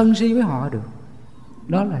không có sân si với họ được.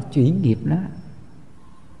 Đó là chuyển nghiệp đó.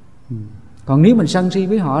 Còn nếu mình sân si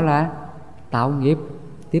với họ là tạo nghiệp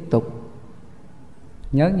tiếp tục.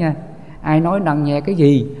 Nhớ nha, ai nói nặng nhẹ cái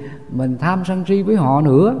gì, mình tham sân si với họ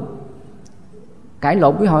nữa, cãi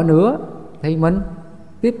lộn với họ nữa, thì mình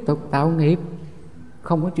tiếp tục tạo nghiệp,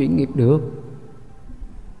 không có chuyển nghiệp được.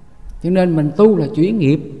 Cho nên mình tu là chuyển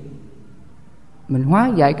nghiệp. Mình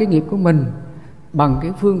hóa giải cái nghiệp của mình bằng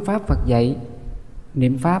cái phương pháp Phật dạy,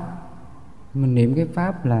 niệm Pháp. Mình niệm cái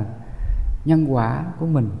Pháp là nhân quả của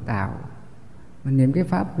mình tạo, Mình niệm cái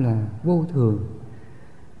pháp là vô thường,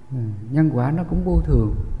 nhân quả nó cũng vô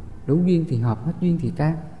thường, đủ duyên thì hợp, hết duyên thì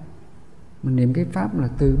tan. Mình niệm cái pháp là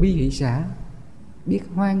từ bi hỷ xả, biết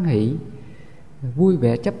hoan hỷ, vui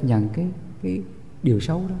vẻ chấp nhận cái điều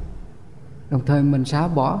xấu đó. Đồng thời mình xả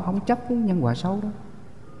bỏ, không chấp cái nhân quả xấu đó.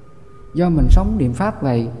 Do mình sống niệm pháp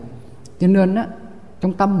vậy, cho nên á,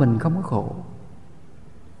 trong tâm mình không có khổ.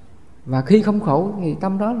 Và khi không khổ thì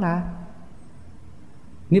tâm đó là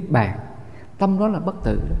niết bàn, tâm đó là bất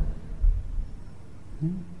tử đó.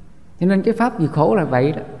 Cho nên cái pháp gì khổ là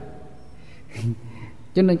vậy đó.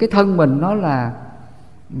 Cho nên cái thân mình nó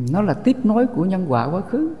là tiếp nối của nhân quả quá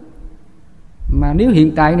khứ. Mà nếu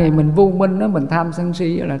hiện tại này mình vô minh đó, mình tham sân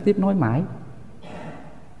si là tiếp nối mãi,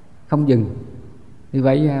 không dừng. Vì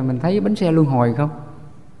vậy mình thấy bánh xe luân hồi không?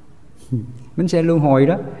 Bánh xe luân hồi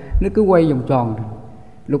đó, nó cứ quay vòng tròn,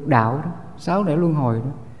 lục đạo đó, 6 nẻo luân hồi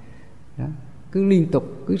đó. Đó, cứ liên tục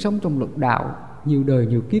cứ sống trong lục đạo, nhiều đời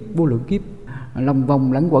nhiều kiếp, vô lượng kiếp, lòng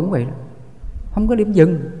vòng lẫn quẩn vậy đó, không có điểm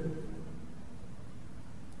dừng.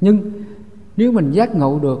 Nhưng nếu mình giác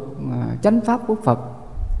ngộ được chánh pháp của Phật,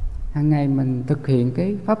 hàng ngày mình thực hiện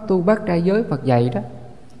cái pháp tu bát trai giới Phật dạy đó,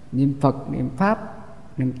 niệm Phật, niệm Pháp,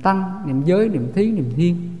 niệm Tăng, niệm giới, niệm Thí, niệm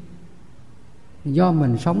Thiên. Do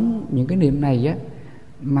mình sống những cái niệm này á,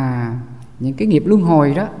 mà những cái nghiệp luân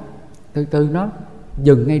hồi đó từ từ nó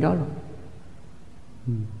dừng ngay đó rồi.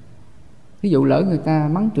 Ví dụ lỡ người ta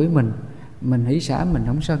mắng chửi mình hỷ xả, mình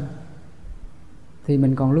không sân, thì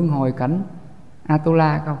mình còn luân hồi cảnh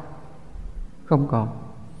Atula không? Không còn.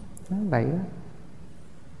 Đó, vậy đó.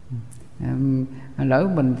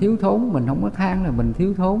 Lỡ mình thiếu thốn, mình không có than là mình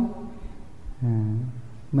thiếu thốn.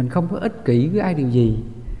 Mình không có ích kỷ với ai điều gì,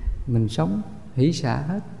 mình sống hỷ xả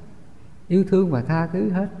hết, yêu thương và tha thứ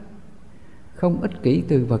hết, không ích kỷ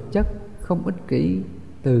từ vật chất, không ích kỷ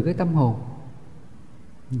từ cái tâm hồn.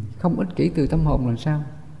 Không ích kỷ từ tâm hồn là sao?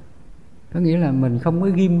 Có nghĩa là mình không có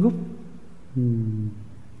ghim gút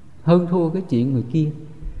hơn thua cái chuyện người kia.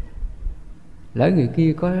 Lỡ người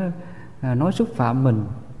kia có nói xúc phạm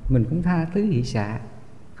mình cũng tha thứ hỷ xả,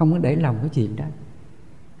 không có để lòng cái chuyện đó,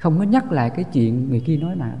 không có nhắc lại cái chuyện người kia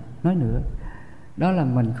nói nữa. Đó là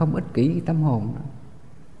mình không ích kỷ cái tâm hồn đó.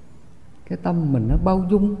 Cái tâm mình nó bao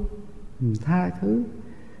dung, mình tha thứ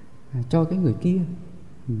cho cái người kia.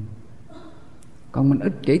 Còn mình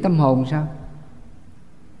ích kỷ tâm hồn sao?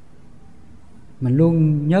 Mình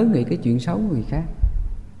luôn nhớ nghĩ cái chuyện xấu người khác,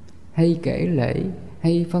 hay kể lể,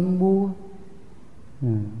 hay phân bua.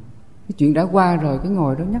 Cái chuyện đã qua rồi, cái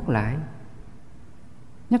ngồi đó nhắc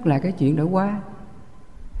lại cái chuyện đã qua.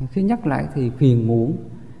 Khi nhắc lại thì phiền muộn.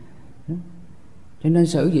 Cho nên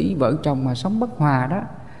sở dĩ vợ chồng mà sống bất hòa đó,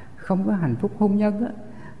 không có hạnh phúc hôn nhân đó,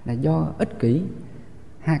 là do ích kỷ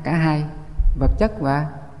cả hai, vật chất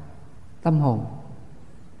và tâm hồn.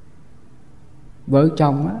 Vợ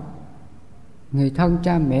chồng á, người thân,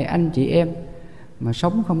 cha mẹ, anh chị em mà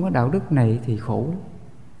sống không có đạo đức này thì khổ lắm,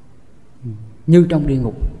 như trong địa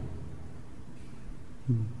ngục.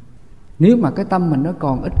 Nếu mà cái tâm mình nó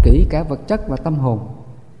còn ích kỷ cả vật chất và tâm hồn,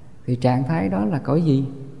 thì trạng thái đó là cõi gì?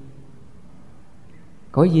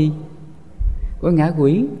 Cõi gì? Cõi ngạ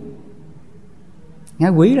quỷ. Ngạ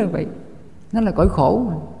quỷ là vậy, nó là cõi khổ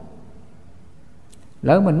mà.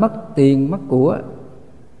 Lỡ mình mất tiền mất của,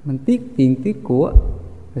 mình tiếc tiền tiếc của,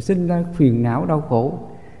 rồi sinh ra phiền não đau khổ,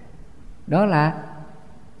 đó là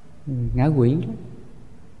ngạ quỷ đó.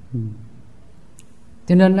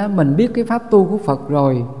 Cho nên đó, mình biết cái pháp tu của Phật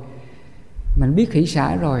rồi, mình biết hỷ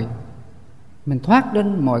xả rồi, mình thoát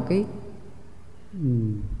đến mọi cái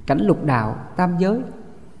cảnh lục đạo tam giới.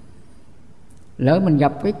 Lỡ mình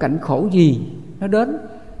gặp cái cảnh khổ gì nó đến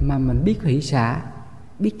mà mình biết hỷ xả,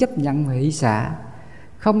 biết chấp nhận và hỷ xả,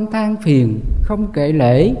 không than phiền, không kệ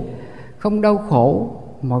lễ, không đau khổ,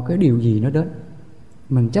 mọi cái điều gì nó đến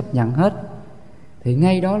mình chấp nhận hết, thì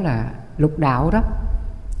ngay đó là lục đạo đó,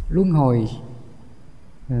 luân hồi,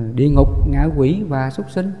 địa ngục, ngạ quỷ và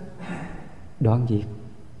súc sinh đoạn diệt.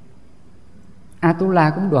 Atula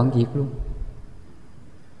cũng đoạn diệt luôn.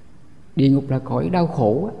 Địa ngục là cõi đau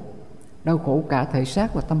khổ, đau khổ cả thể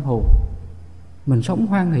xác và tâm hồn. Mình sống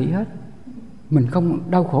hoan hỷ hết, mình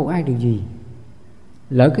không đau khổ ai điều gì.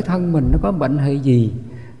 Lỡ cái thân mình nó có bệnh hay gì,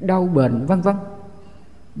 đau bệnh vân vân,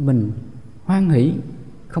 mình hoan hỷ,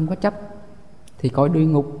 không có chấp, thì cõi địa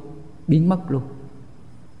ngục biến mất luôn.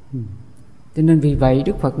 Cho nên vì vậy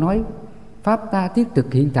Đức Phật nói pháp ta thiết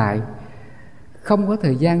thực hiện tại, không có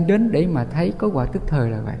thời gian đến để mà thấy có quả tức thời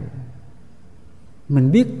là vậy.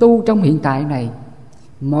 Mình biết tu trong hiện tại này,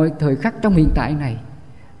 mọi thời khắc trong hiện tại này,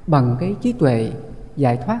 bằng cái trí tuệ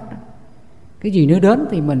giải thoát đó. Cái gì nữa đến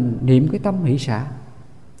thì mình niệm cái tâm hỷ xả,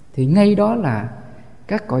 thì ngay đó là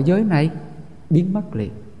các cõi giới này biến mất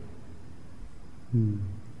liền.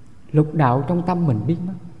 Lục đạo trong tâm mình biến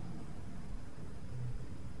mất,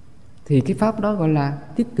 thì cái pháp đó gọi là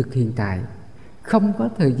thiết thực hiện tại, không có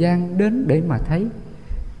thời gian đến để mà thấy.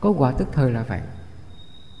 Có quả tức thời là vậy.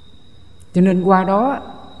 Cho nên qua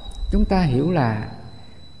đó chúng ta hiểu là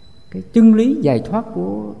cái chân lý giải thoát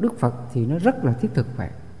của Đức Phật thì nó rất là thiết thực vậy.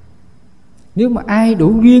 Nếu mà ai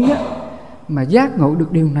đủ duyên á, mà giác ngộ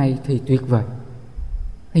được điều này thì tuyệt vời,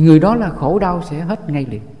 thì người đó là khổ đau sẽ hết ngay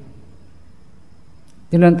liền.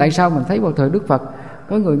 Cho nên tại sao mình thấy vào thời Đức Phật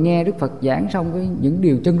có người nghe Đức Phật giảng xong cái những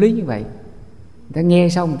điều chân lý như vậy, người ta nghe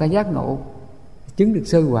xong người ta giác ngộ, chứng được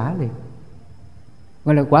sơ quả liền,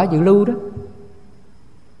 gọi là quả dự lưu đó.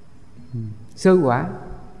 Sơ quả.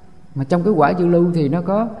 Mà trong cái quả dự lưu thì nó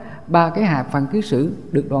có 3 cái hạt phần kiết sử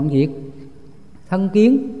được đoạn diệt: thân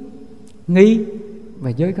kiến, nghi và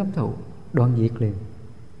giới cấm thụ, đoạn diệt liền.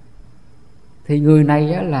 Thì người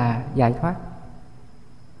này á, là giải thoát.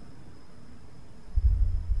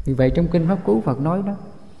 Vì vậy trong Kinh Pháp Cú Phật nói đó,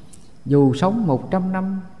 dù sống 100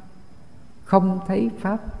 năm không thấy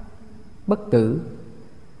Pháp bất tử,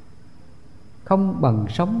 không bằng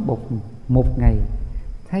sống một ngày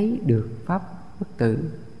thấy được Pháp bất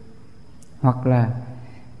tử. Hoặc là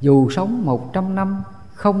dù sống 100 năm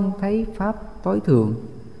không thấy Pháp tối thượng,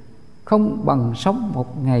 không bằng sống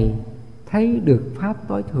một ngày thấy được Pháp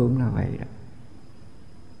tối thượng, là vậy đó.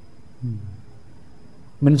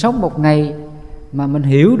 Mình sống một ngày mà mình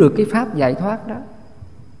hiểu được cái Pháp giải thoát đó,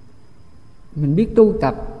 mình biết tu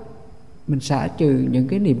tập, mình xả trừ những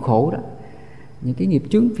cái niềm khổ đó, những cái nghiệp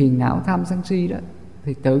chướng phiền não tham sân si đó,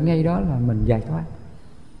 thì tự ngay đó là mình giải thoát.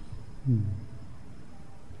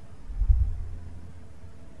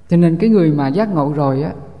 Cho nên cái người mà giác ngộ rồi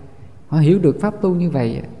á, họ hiểu được pháp tu như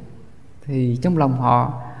vậy, thì trong lòng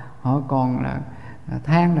họ còn là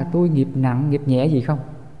than là tôi nghiệp nặng nghiệp nhẹ gì không?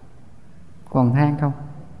 Còn than không?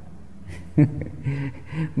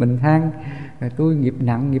 Mình than là tôi nghiệp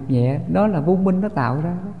nặng nghiệp nhẹ, đó là vô minh nó tạo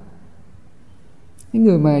ra đó. Cái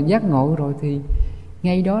người mà giác ngộ rồi thì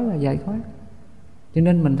ngay đó là giải thoát. Cho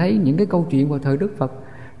nên mình thấy những cái câu chuyện vào thời Đức Phật,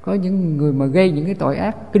 có những người mà gây những cái tội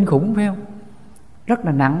ác kinh khủng, phải không? Rất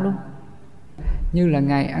là nặng luôn. Như là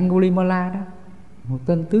ngài Angulimala đó, một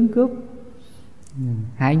tên tướng cướp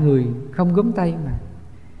hại người không gúm tay mà.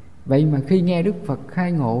 Vậy mà khi nghe Đức Phật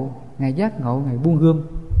khai ngộ, ngài giác ngộ, ngài buông gươm,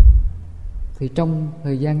 thì trong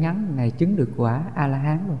thời gian ngắn ngài chứng được quả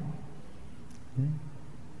A-la-hán rồi.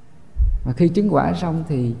 Mà khi chứng quả xong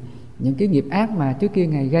thì những cái nghiệp ác mà trước kia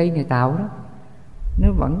ngài gây, ngài tạo đó,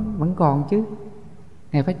 nó vẫn còn chứ.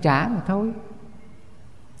 Ngài phải trả mà thôi.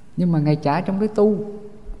 Nhưng mà ngài trả trong cái tu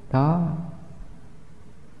đó,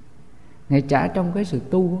 ngài trả trong cái sự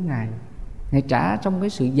tu của ngài, ngài trả trong cái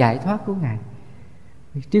sự giải thoát của ngài,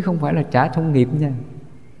 chứ không phải là trả trong nghiệp nha.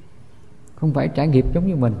 Không phải trả nghiệp giống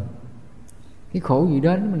như mình. Cái khổ gì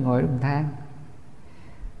đến mình ngồi đó mình than,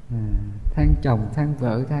 than chồng, than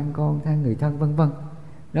vợ, than con, than người thân vân vân.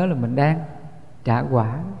 Đó là mình đang trả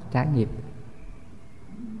quả, trả nghiệp.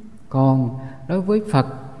 Còn đối với Phật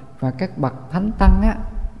và các bậc thánh tăng á,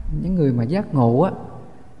 những người mà giác ngộ á,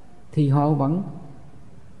 thì họ vẫn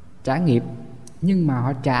trả nghiệp, nhưng mà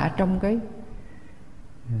họ trả trong cái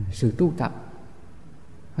sự tu tập.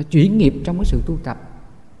 Họ chuyển nghiệp trong cái sự tu tập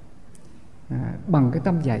bằng cái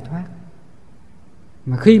tâm giải thoát.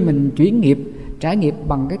 Mà khi mình chuyển nghiệp, trả nghiệp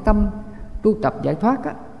bằng cái tâm tu tập giải thoát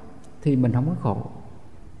á, thì mình không có khổ.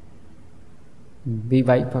 Vì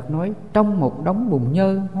vậy Phật nói trong một đống bùn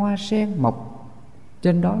nhơ hoa sen mọc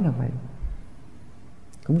trên đó là vậy.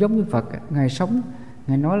 Cũng giống như Phật, ngài sống,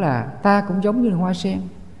 ngài nói là ta cũng giống như hoa sen,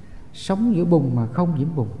 sống giữa bùn mà không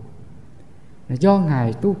nhiễm bùn. Là do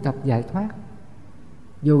ngài tu tập giải thoát.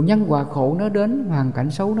 Dù nhân quả khổ nó đến, hoàn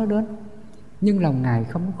cảnh xấu nó đến, nhưng lòng ngài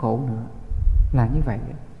không có khổ nữa. Là như vậy.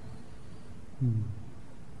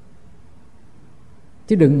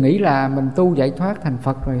 Chứ đừng nghĩ là mình tu giải thoát thành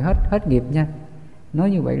Phật rồi hết nghiệp nha.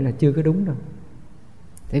 Nói như vậy là chưa có đúng đâu.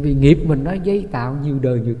 Tại vì nghiệp mình nó dây tạo nhiều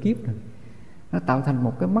đời nhiều kiếp rồi, nó tạo thành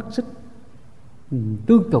một cái mắt xích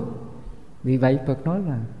tương tục. Vì vậy Phật nói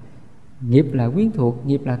là nghiệp là quyến thuộc,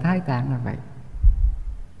 nghiệp là thai tạng, là vậy.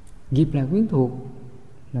 Nghiệp là quyến thuộc,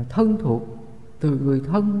 là thân thuộc, từ người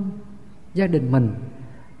thân gia đình mình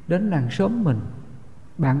đến làng xóm mình,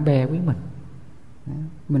 bạn bè với mình.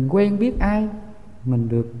 Mình quen biết ai, mình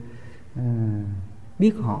được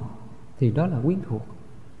biết họ, thì đó là quyến thuộc.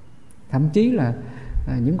 Thậm chí là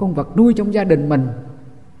những con vật nuôi trong gia đình mình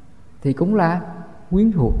thì cũng là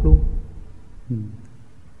quyến thuộc luôn.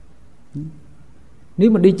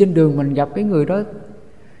 Nếu mà đi trên đường mình gặp cái người đó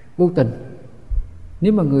vô tình,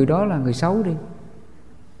 nếu mà người đó là người xấu đi,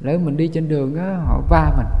 lỡ mình đi trên đường á, họ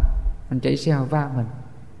va mình, mình chạy xe họ va mình,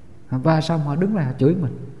 họ va xong họ đứng lại họ chửi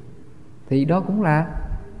mình, thì đó cũng là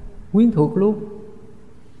quyến thuộc luôn.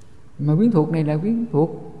 Mà quyến thuộc này là quyến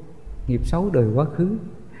thuộc nghiệp xấu đời quá khứ,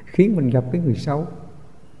 khiến mình gặp cái người xấu.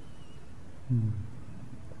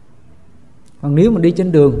 Còn nếu mình đi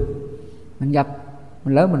trên đường, mình gặp,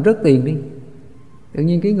 mình lỡ mình rớt tiền đi, tự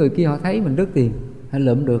nhiên cái người kia họ thấy mình rớt tiền, họ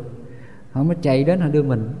lượm được, họ mới chạy đến họ đưa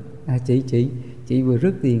mình, chị vừa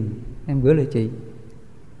rớt tiền, em gửi lại chị.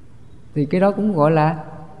 Thì cái đó cũng gọi là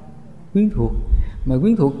quyến thuộc. Mà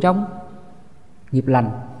quyến thuộc trong nghiệp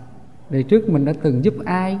lành. Đời trước mình đã từng giúp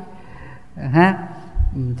ai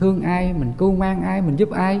mình thương ai, mình cưu mang ai, mình giúp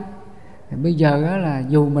ai. Bây giờ đó là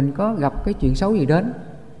dù mình có gặp cái chuyện xấu gì đến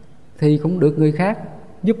thì cũng được người khác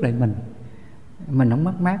giúp lại mình không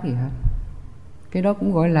mất mát gì hết. Cái đó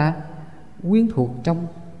cũng gọi là quyến thuộc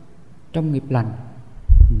trong nghiệp lành.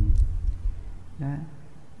 Đó.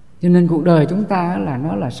 Cho nên cuộc đời chúng ta là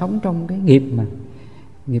nó là sống trong cái nghiệp mà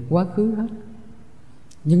nghiệp quá khứ hết.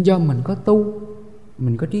 Nhưng do mình có tu,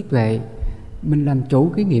 mình có trí tuệ, mình làm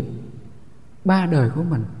chủ cái nghiệp ba đời của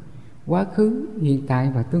mình, quá khứ, hiện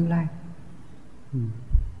tại và tương lai.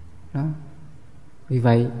 Đó. Vì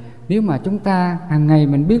vậy nếu mà chúng ta hàng ngày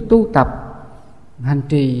mình biết tu tập, hành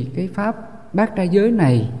trì cái pháp bát trai giới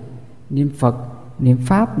này, niệm Phật, niệm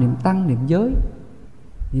Pháp, niệm Tăng, niệm giới.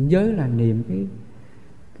 Niệm giới là niệm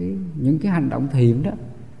những cái hành động thiện đó.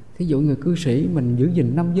 Thí dụ người cư sĩ mình giữ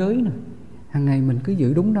gìn 5 giới nè, hàng ngày mình cứ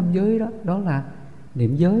giữ đúng 5 giới đó, đó là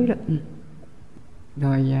niệm giới đó.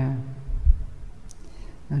 Rồi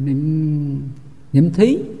niệm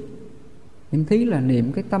thí. Niệm thí là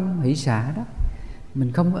niệm cái tâm hỷ xả đó.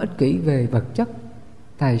 Mình không có ích kỷ về vật chất,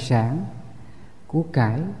 tài sản, của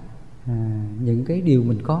cải, những cái điều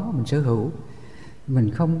mình có, mình sở hữu,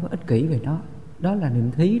 mình không có ích kỷ về nó. Đó là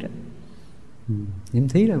niệm thí đó. Niệm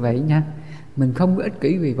thí là vậy nha. Mình không có ích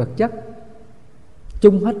kỷ về vật chất,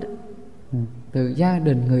 chung hết, từ gia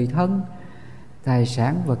đình, người thân, tài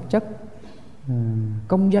sản, vật chất,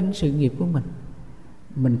 công danh, sự nghiệp của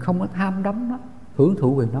mình không có tham đắm nó, hưởng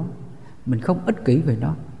thụ về nó, mình không ích kỷ về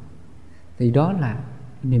nó, thì đó là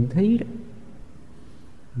niệm thí đó.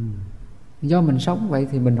 Do mình sống vậy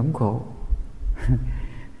thì mình không khổ.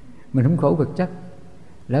 Mình không khổ vật chất.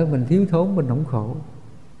 Lỡ mình thiếu thốn mình không khổ.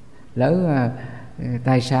 Lỡ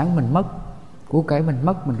tài sản mình mất, của cải mình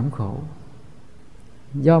mất, mình không khổ.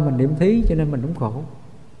 Do mình niệm thí cho nên mình không khổ.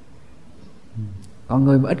 Còn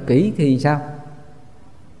người mà ích kỷ thì sao?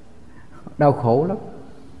 Đau khổ lắm.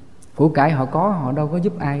 Của cải họ có, họ đâu có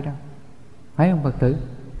giúp ai đâu, phải không Phật tử?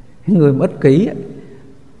 Người mà ích kỷ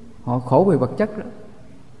họ khổ về vật chất đó.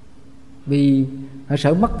 Vì họ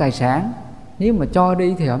sợ mất tài sản, nếu mà cho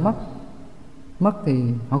đi thì họ mất thì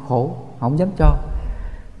họ khổ, họ không dám cho.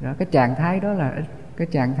 Đó, cái trạng thái đó là cái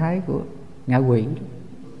trạng thái của ngạ quỷ đó.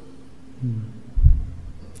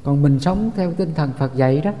 Còn mình sống theo tinh thần Phật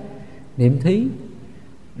dạy đó, niệm thí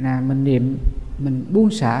là mình niệm, mình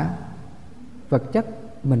buông xả vật chất,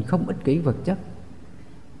 mình không ích kỷ vật chất,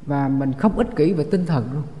 và mình không ích kỷ về tinh thần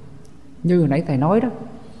luôn. Như hồi nãy thầy nói đó,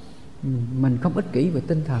 mình không ích kỷ về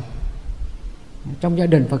tinh thần. Trong gia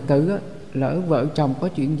đình Phật tử á, lỡ vợ chồng có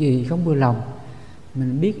chuyện gì không vừa lòng,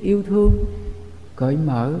 mình biết yêu thương, cởi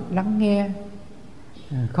mở, lắng nghe,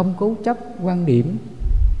 không cố chấp quan điểm,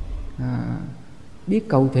 biết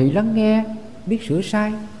cầu thị lắng nghe, biết sửa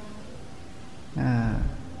sai.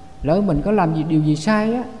 Lỡ mình có làm điều gì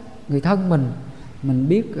sai á, người thân mình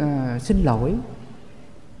biết xin lỗi,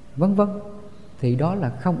 vân vân, thì đó là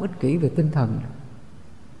không ích kỷ về tinh thần.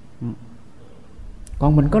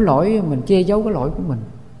 Còn mình có lỗi, mình che giấu cái lỗi của mình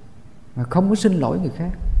mà không có xin lỗi người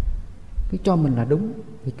khác, cứ cho mình là đúng,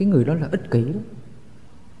 thì cái người đó là ích kỷ đó.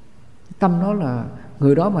 Cái tâm đó là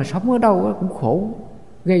người đó mà sống ở đâu đó cũng khổ,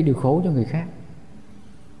 gây điều khổ cho người khác.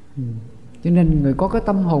 Cho nên người có cái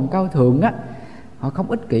tâm hồn cao thượng á, họ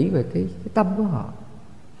không ích kỷ về cái tâm của họ.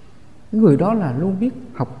 Cái người đó là luôn biết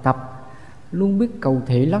học tập, luôn biết cầu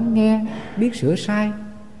thị lắng nghe, biết sửa sai.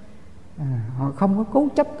 Họ không có cố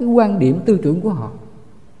chấp cái quan điểm tư tưởng của họ,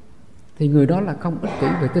 thì người đó là không ích kỷ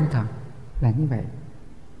về tinh thần, là như vậy.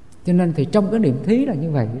 Cho nên thì trong cái niệm thí là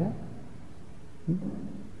như vậy đó.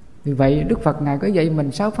 Vì vậy Đức Phật Ngài có dạy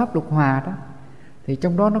mình 6 pháp lục hòa đó. Thì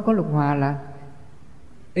trong đó nó có lục hòa là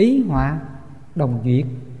ý hòa đồng duyệt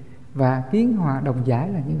và kiến hòa đồng giải,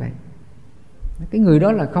 là như vậy. Cái người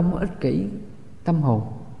đó là không ích kỷ tâm hồn,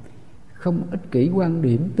 không ích kỷ quan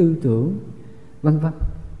điểm tư tưởng, vân vân.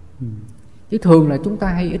 Chứ thường là chúng ta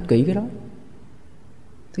hay ích kỷ cái đó.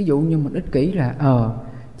 Thí dụ như mình ích kỷ là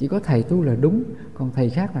chỉ có thầy tu là đúng, còn thầy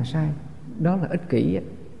khác là sai, đó là ích kỷ.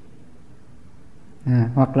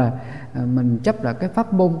 Hoặc là mình chấp là cái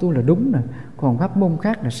pháp môn tôi là đúng nè, còn pháp môn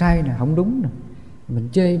khác là sai nè, không đúng nè. Mình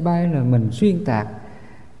chê bai là mình xuyên tạc,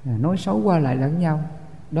 nói xấu qua lại lẫn nhau.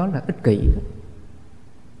 Đó là ích kỷ đó.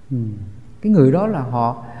 Cái người đó là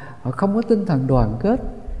họ không có tinh thần đoàn kết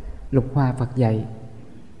lục hòa Phật dạy.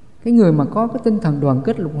 Cái người mà có cái tinh thần đoàn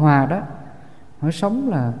kết lục hòa đó, họ sống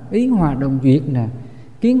là ý hòa đồng duyệt nè,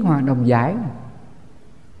 kiến hòa đồng giải nè,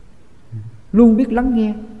 luôn biết lắng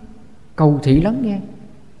nghe, cầu thị lắng nghe.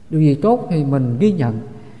 Điều gì tốt thì mình ghi nhận,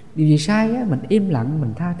 điều gì sai á, mình im lặng,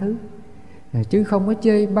 mình tha thứ, chứ không có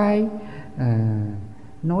chê bai,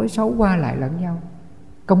 nói xấu qua lại lẫn nhau,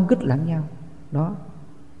 công kích lẫn nhau. Đó.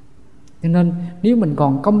 Cho nên nếu mình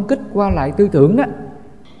còn công kích qua lại tư tưởng á,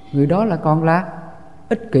 người đó là còn là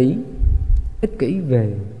ích kỷ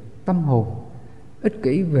về tâm hồn, ích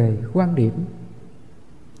kỷ về quan điểm.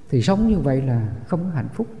 Thì sống như vậy là không có hạnh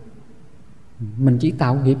phúc, mình chỉ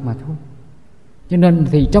tạo nghiệp mà thôi. Cho nên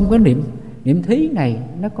thì trong cái niệm thí này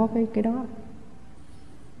nó có cái đó.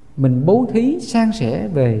 Mình bố thí san sẻ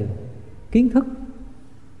về kiến thức.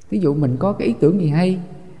 Ví dụ mình có cái ý tưởng gì hay,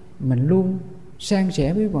 mình luôn san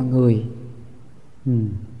sẻ với mọi người.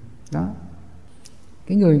 Đó.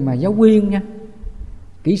 Cái người mà giáo viên nha,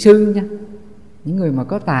 kỹ sư nha, những người mà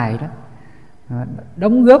có tài đó,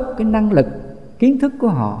 đóng góp cái năng lực, kiến thức của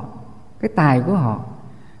họ, cái tài của họ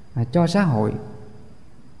cho xã hội,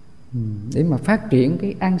 để mà phát triển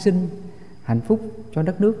cái an sinh hạnh phúc cho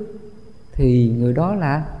đất nước, thì người đó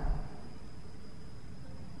là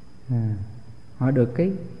họ được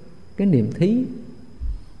cái niệm thí.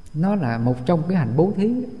 Nó là một trong cái hành bố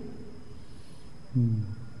thí.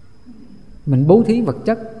 Mình bố thí vật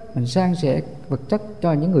chất, mình san sẻ vật chất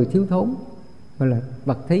cho những người thiếu thốn, gọi là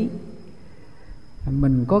vật thí.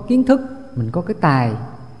 Mình có kiến thức, mình có cái tài,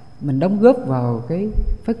 mình đóng góp vào cái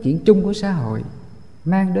phát triển chung của xã hội,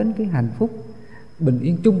 mang đến cái hạnh phúc bình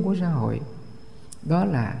yên chung của xã hội, đó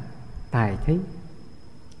là tài thí.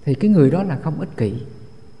 Thì cái người đó là không ích kỷ.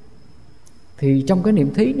 Thì trong cái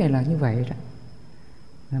niệm thí này là như vậy đó.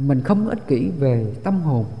 Mình không ích kỷ về tâm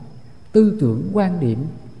hồn, tư tưởng, quan điểm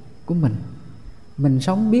của mình. Mình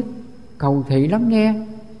sống biết cầu thị lắng nghe,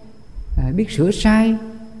 biết sửa sai,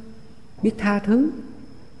 biết tha thứ.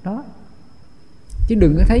 Đó. Chứ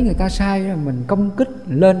đừng có thấy người ta sai là mình công kích,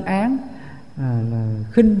 lên án, là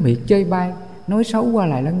khinh miệt, chê bai, nói xấu qua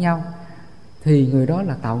lại lẫn nhau. Thì người đó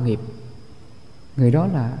là tạo nghiệp, người đó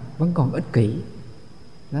là vẫn còn ích kỷ.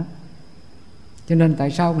 Đó. Cho nên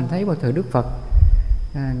tại sao mình thấy vào thời Đức Phật,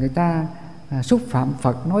 người ta xúc phạm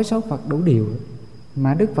Phật, nói xấu Phật đủ điều,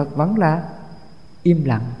 mà Đức Phật vẫn là im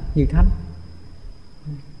lặng như thánh.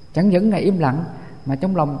 Chẳng những Ngài im lặng, mà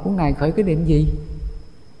trong lòng của Ngài khởi cái niệm gì?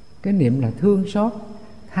 Cái niệm là thương xót,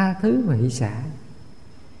 tha thứ và hỷ xả.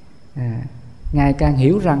 Ngài càng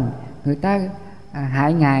hiểu rằng người ta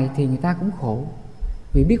hại Ngài thì người ta cũng khổ.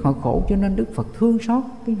 Vì biết họ khổ cho nên Đức Phật thương xót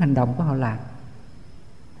cái hành động của họ làm.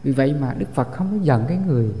 Vì vậy mà Đức Phật không có giận cái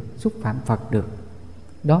người xúc phạm Phật được.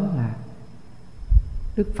 Đó là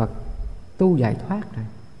Đức Phật tu giải thoát rồi.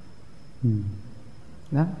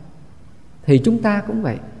 Đó. Thì chúng ta cũng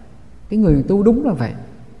vậy. Cái người tu đúng là vậy.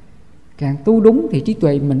 Càng tu đúng thì trí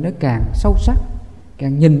tuệ mình nó càng sâu sắc,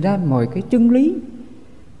 càng nhìn ra mọi cái chân lý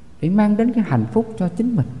để mang đến cái hạnh phúc cho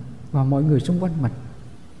chính mình và mọi người xung quanh mình.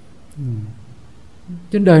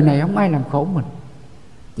 Trên đời này không ai làm khổ mình.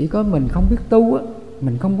 Chỉ có mình không biết tu á,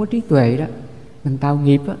 mình không có trí tuệ đó, mình tạo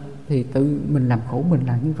nghiệp á, thì tự mình làm khổ mình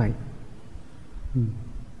là như vậy.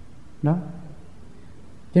 Đó.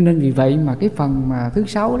 Cho nên vì vậy mà cái phần mà thứ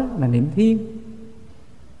 6 đó là niệm thiên.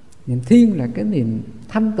 Niệm thiên là cái niệm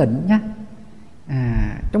thanh tịnh nha.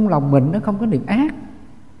 Trong lòng mình nó không có niệm ác,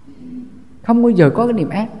 không bao giờ có cái niệm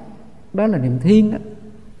ác. Đó là niệm thiên đó.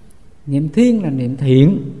 Niệm thiên là niệm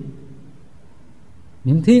thiện.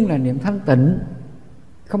 Niệm thiên là niệm thanh tịnh,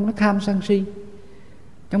 không có tham sân si.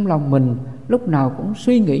 Trong lòng mình lúc nào cũng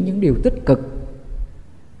suy nghĩ những điều tích cực,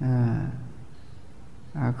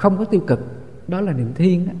 không có tiêu cực. Đó là niệm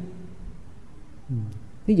thiên đó.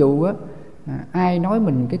 Ví dụ á, ai nói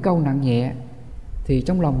mình cái câu nặng nhẹ thì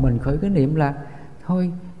trong lòng mình khởi cái niệm là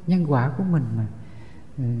thôi, nhân quả của mình mà,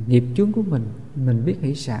 nghiệp chướng của mình biết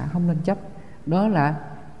hỷ xả, không nên chấp. Đó là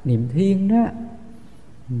niệm thiên đó.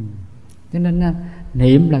 Cho nên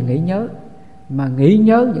niệm là nghĩ nhớ, mà nghĩ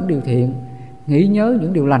nhớ những điều thiện, nghĩ nhớ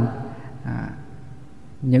những điều lành,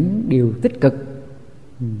 những điều tích cực,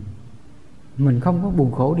 mình không có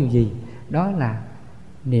buồn khổ điều gì. Đó là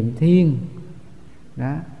niệm thiên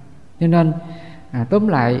đó. Cho nên tóm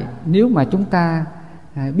lại, nếu mà chúng ta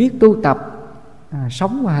biết tu tập,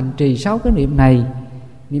 sống và hành trì 6 cái niệm này: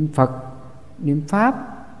 niệm Phật, niệm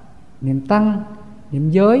Pháp, niệm Tăng, niệm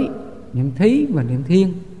giới, niệm thí và niệm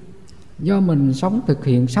thiên. Do mình sống thực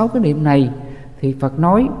hiện 6 cái niệm này thì Phật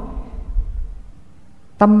nói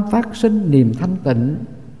tâm phát sinh niềm thanh tịnh,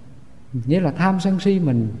 nghĩa là tham sân si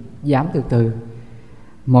mình giảm từ từ,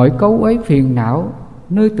 mọi cấu uế phiền não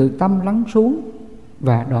nơi tự tâm lắng xuống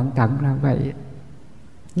và đoạn tận là vậy.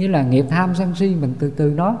 Như là nghiệp tham sân si mình từ từ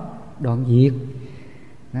nó đoạn diệt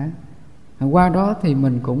đó. Qua đó thì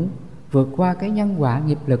mình cũng vượt qua cái nhân quả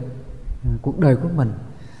nghiệp lực cuộc đời của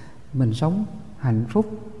mình sống hạnh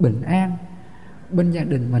phúc bình an bên gia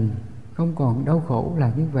đình mình, không còn đau khổ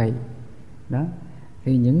là như vậy đó.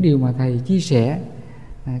 Thì những điều mà thầy chia sẻ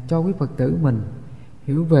cho quý Phật tử mình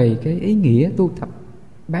hiểu về cái ý nghĩa tu tập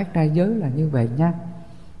bát trai giới là như vậy nha.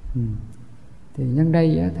 Thì nhân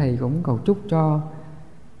đây thầy cũng cầu chúc cho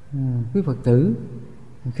quý Phật tử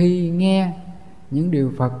khi nghe những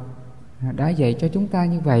điều Phật đã dạy cho chúng ta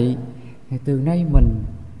như vậy thì từ nay mình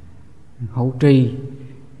hậu trì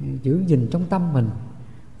giữ gìn trong tâm mình.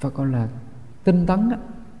 Phật gọi là tinh tấn đó.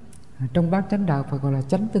 Trong bát chánh đạo Phật gọi là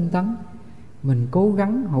chánh tinh tấn. Mình cố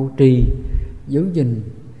gắng hậu trì giữ gìn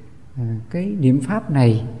cái niệm pháp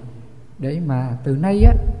này để mà từ nay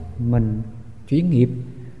mình chuyển nghiệp,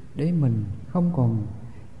 để mình không còn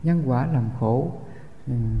nhân quả làm khổ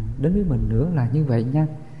đến với mình nữa là như vậy nha.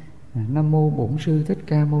 Nam mô Bổn Sư Thích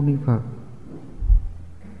Ca Mâu Ni Phật.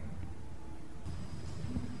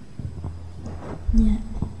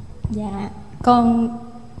 Dạ, con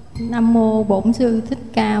Nam mô Bổn Sư Thích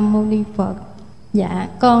Ca Mâu Ni Phật. Dạ,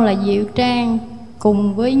 con là Diệu Trang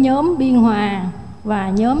cùng với nhóm Biên Hòa và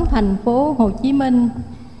nhóm thành phố Hồ Chí Minh.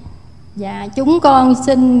 Dạ, chúng con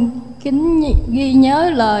xin kính ghi nhớ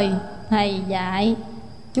lời thầy dạy.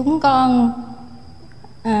 Chúng con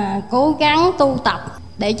cố gắng tu tập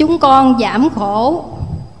để chúng con giảm khổ.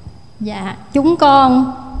 Dạ, chúng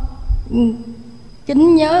con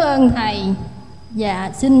kính nhớ ơn thầy.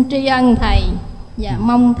 Dạ, xin tri ân thầy. Dạ,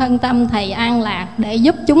 mong thân tâm thầy an lạc để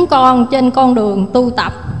giúp chúng con trên con đường tu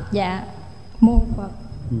tập. Dạ, mô Phật.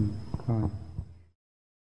 Rồi.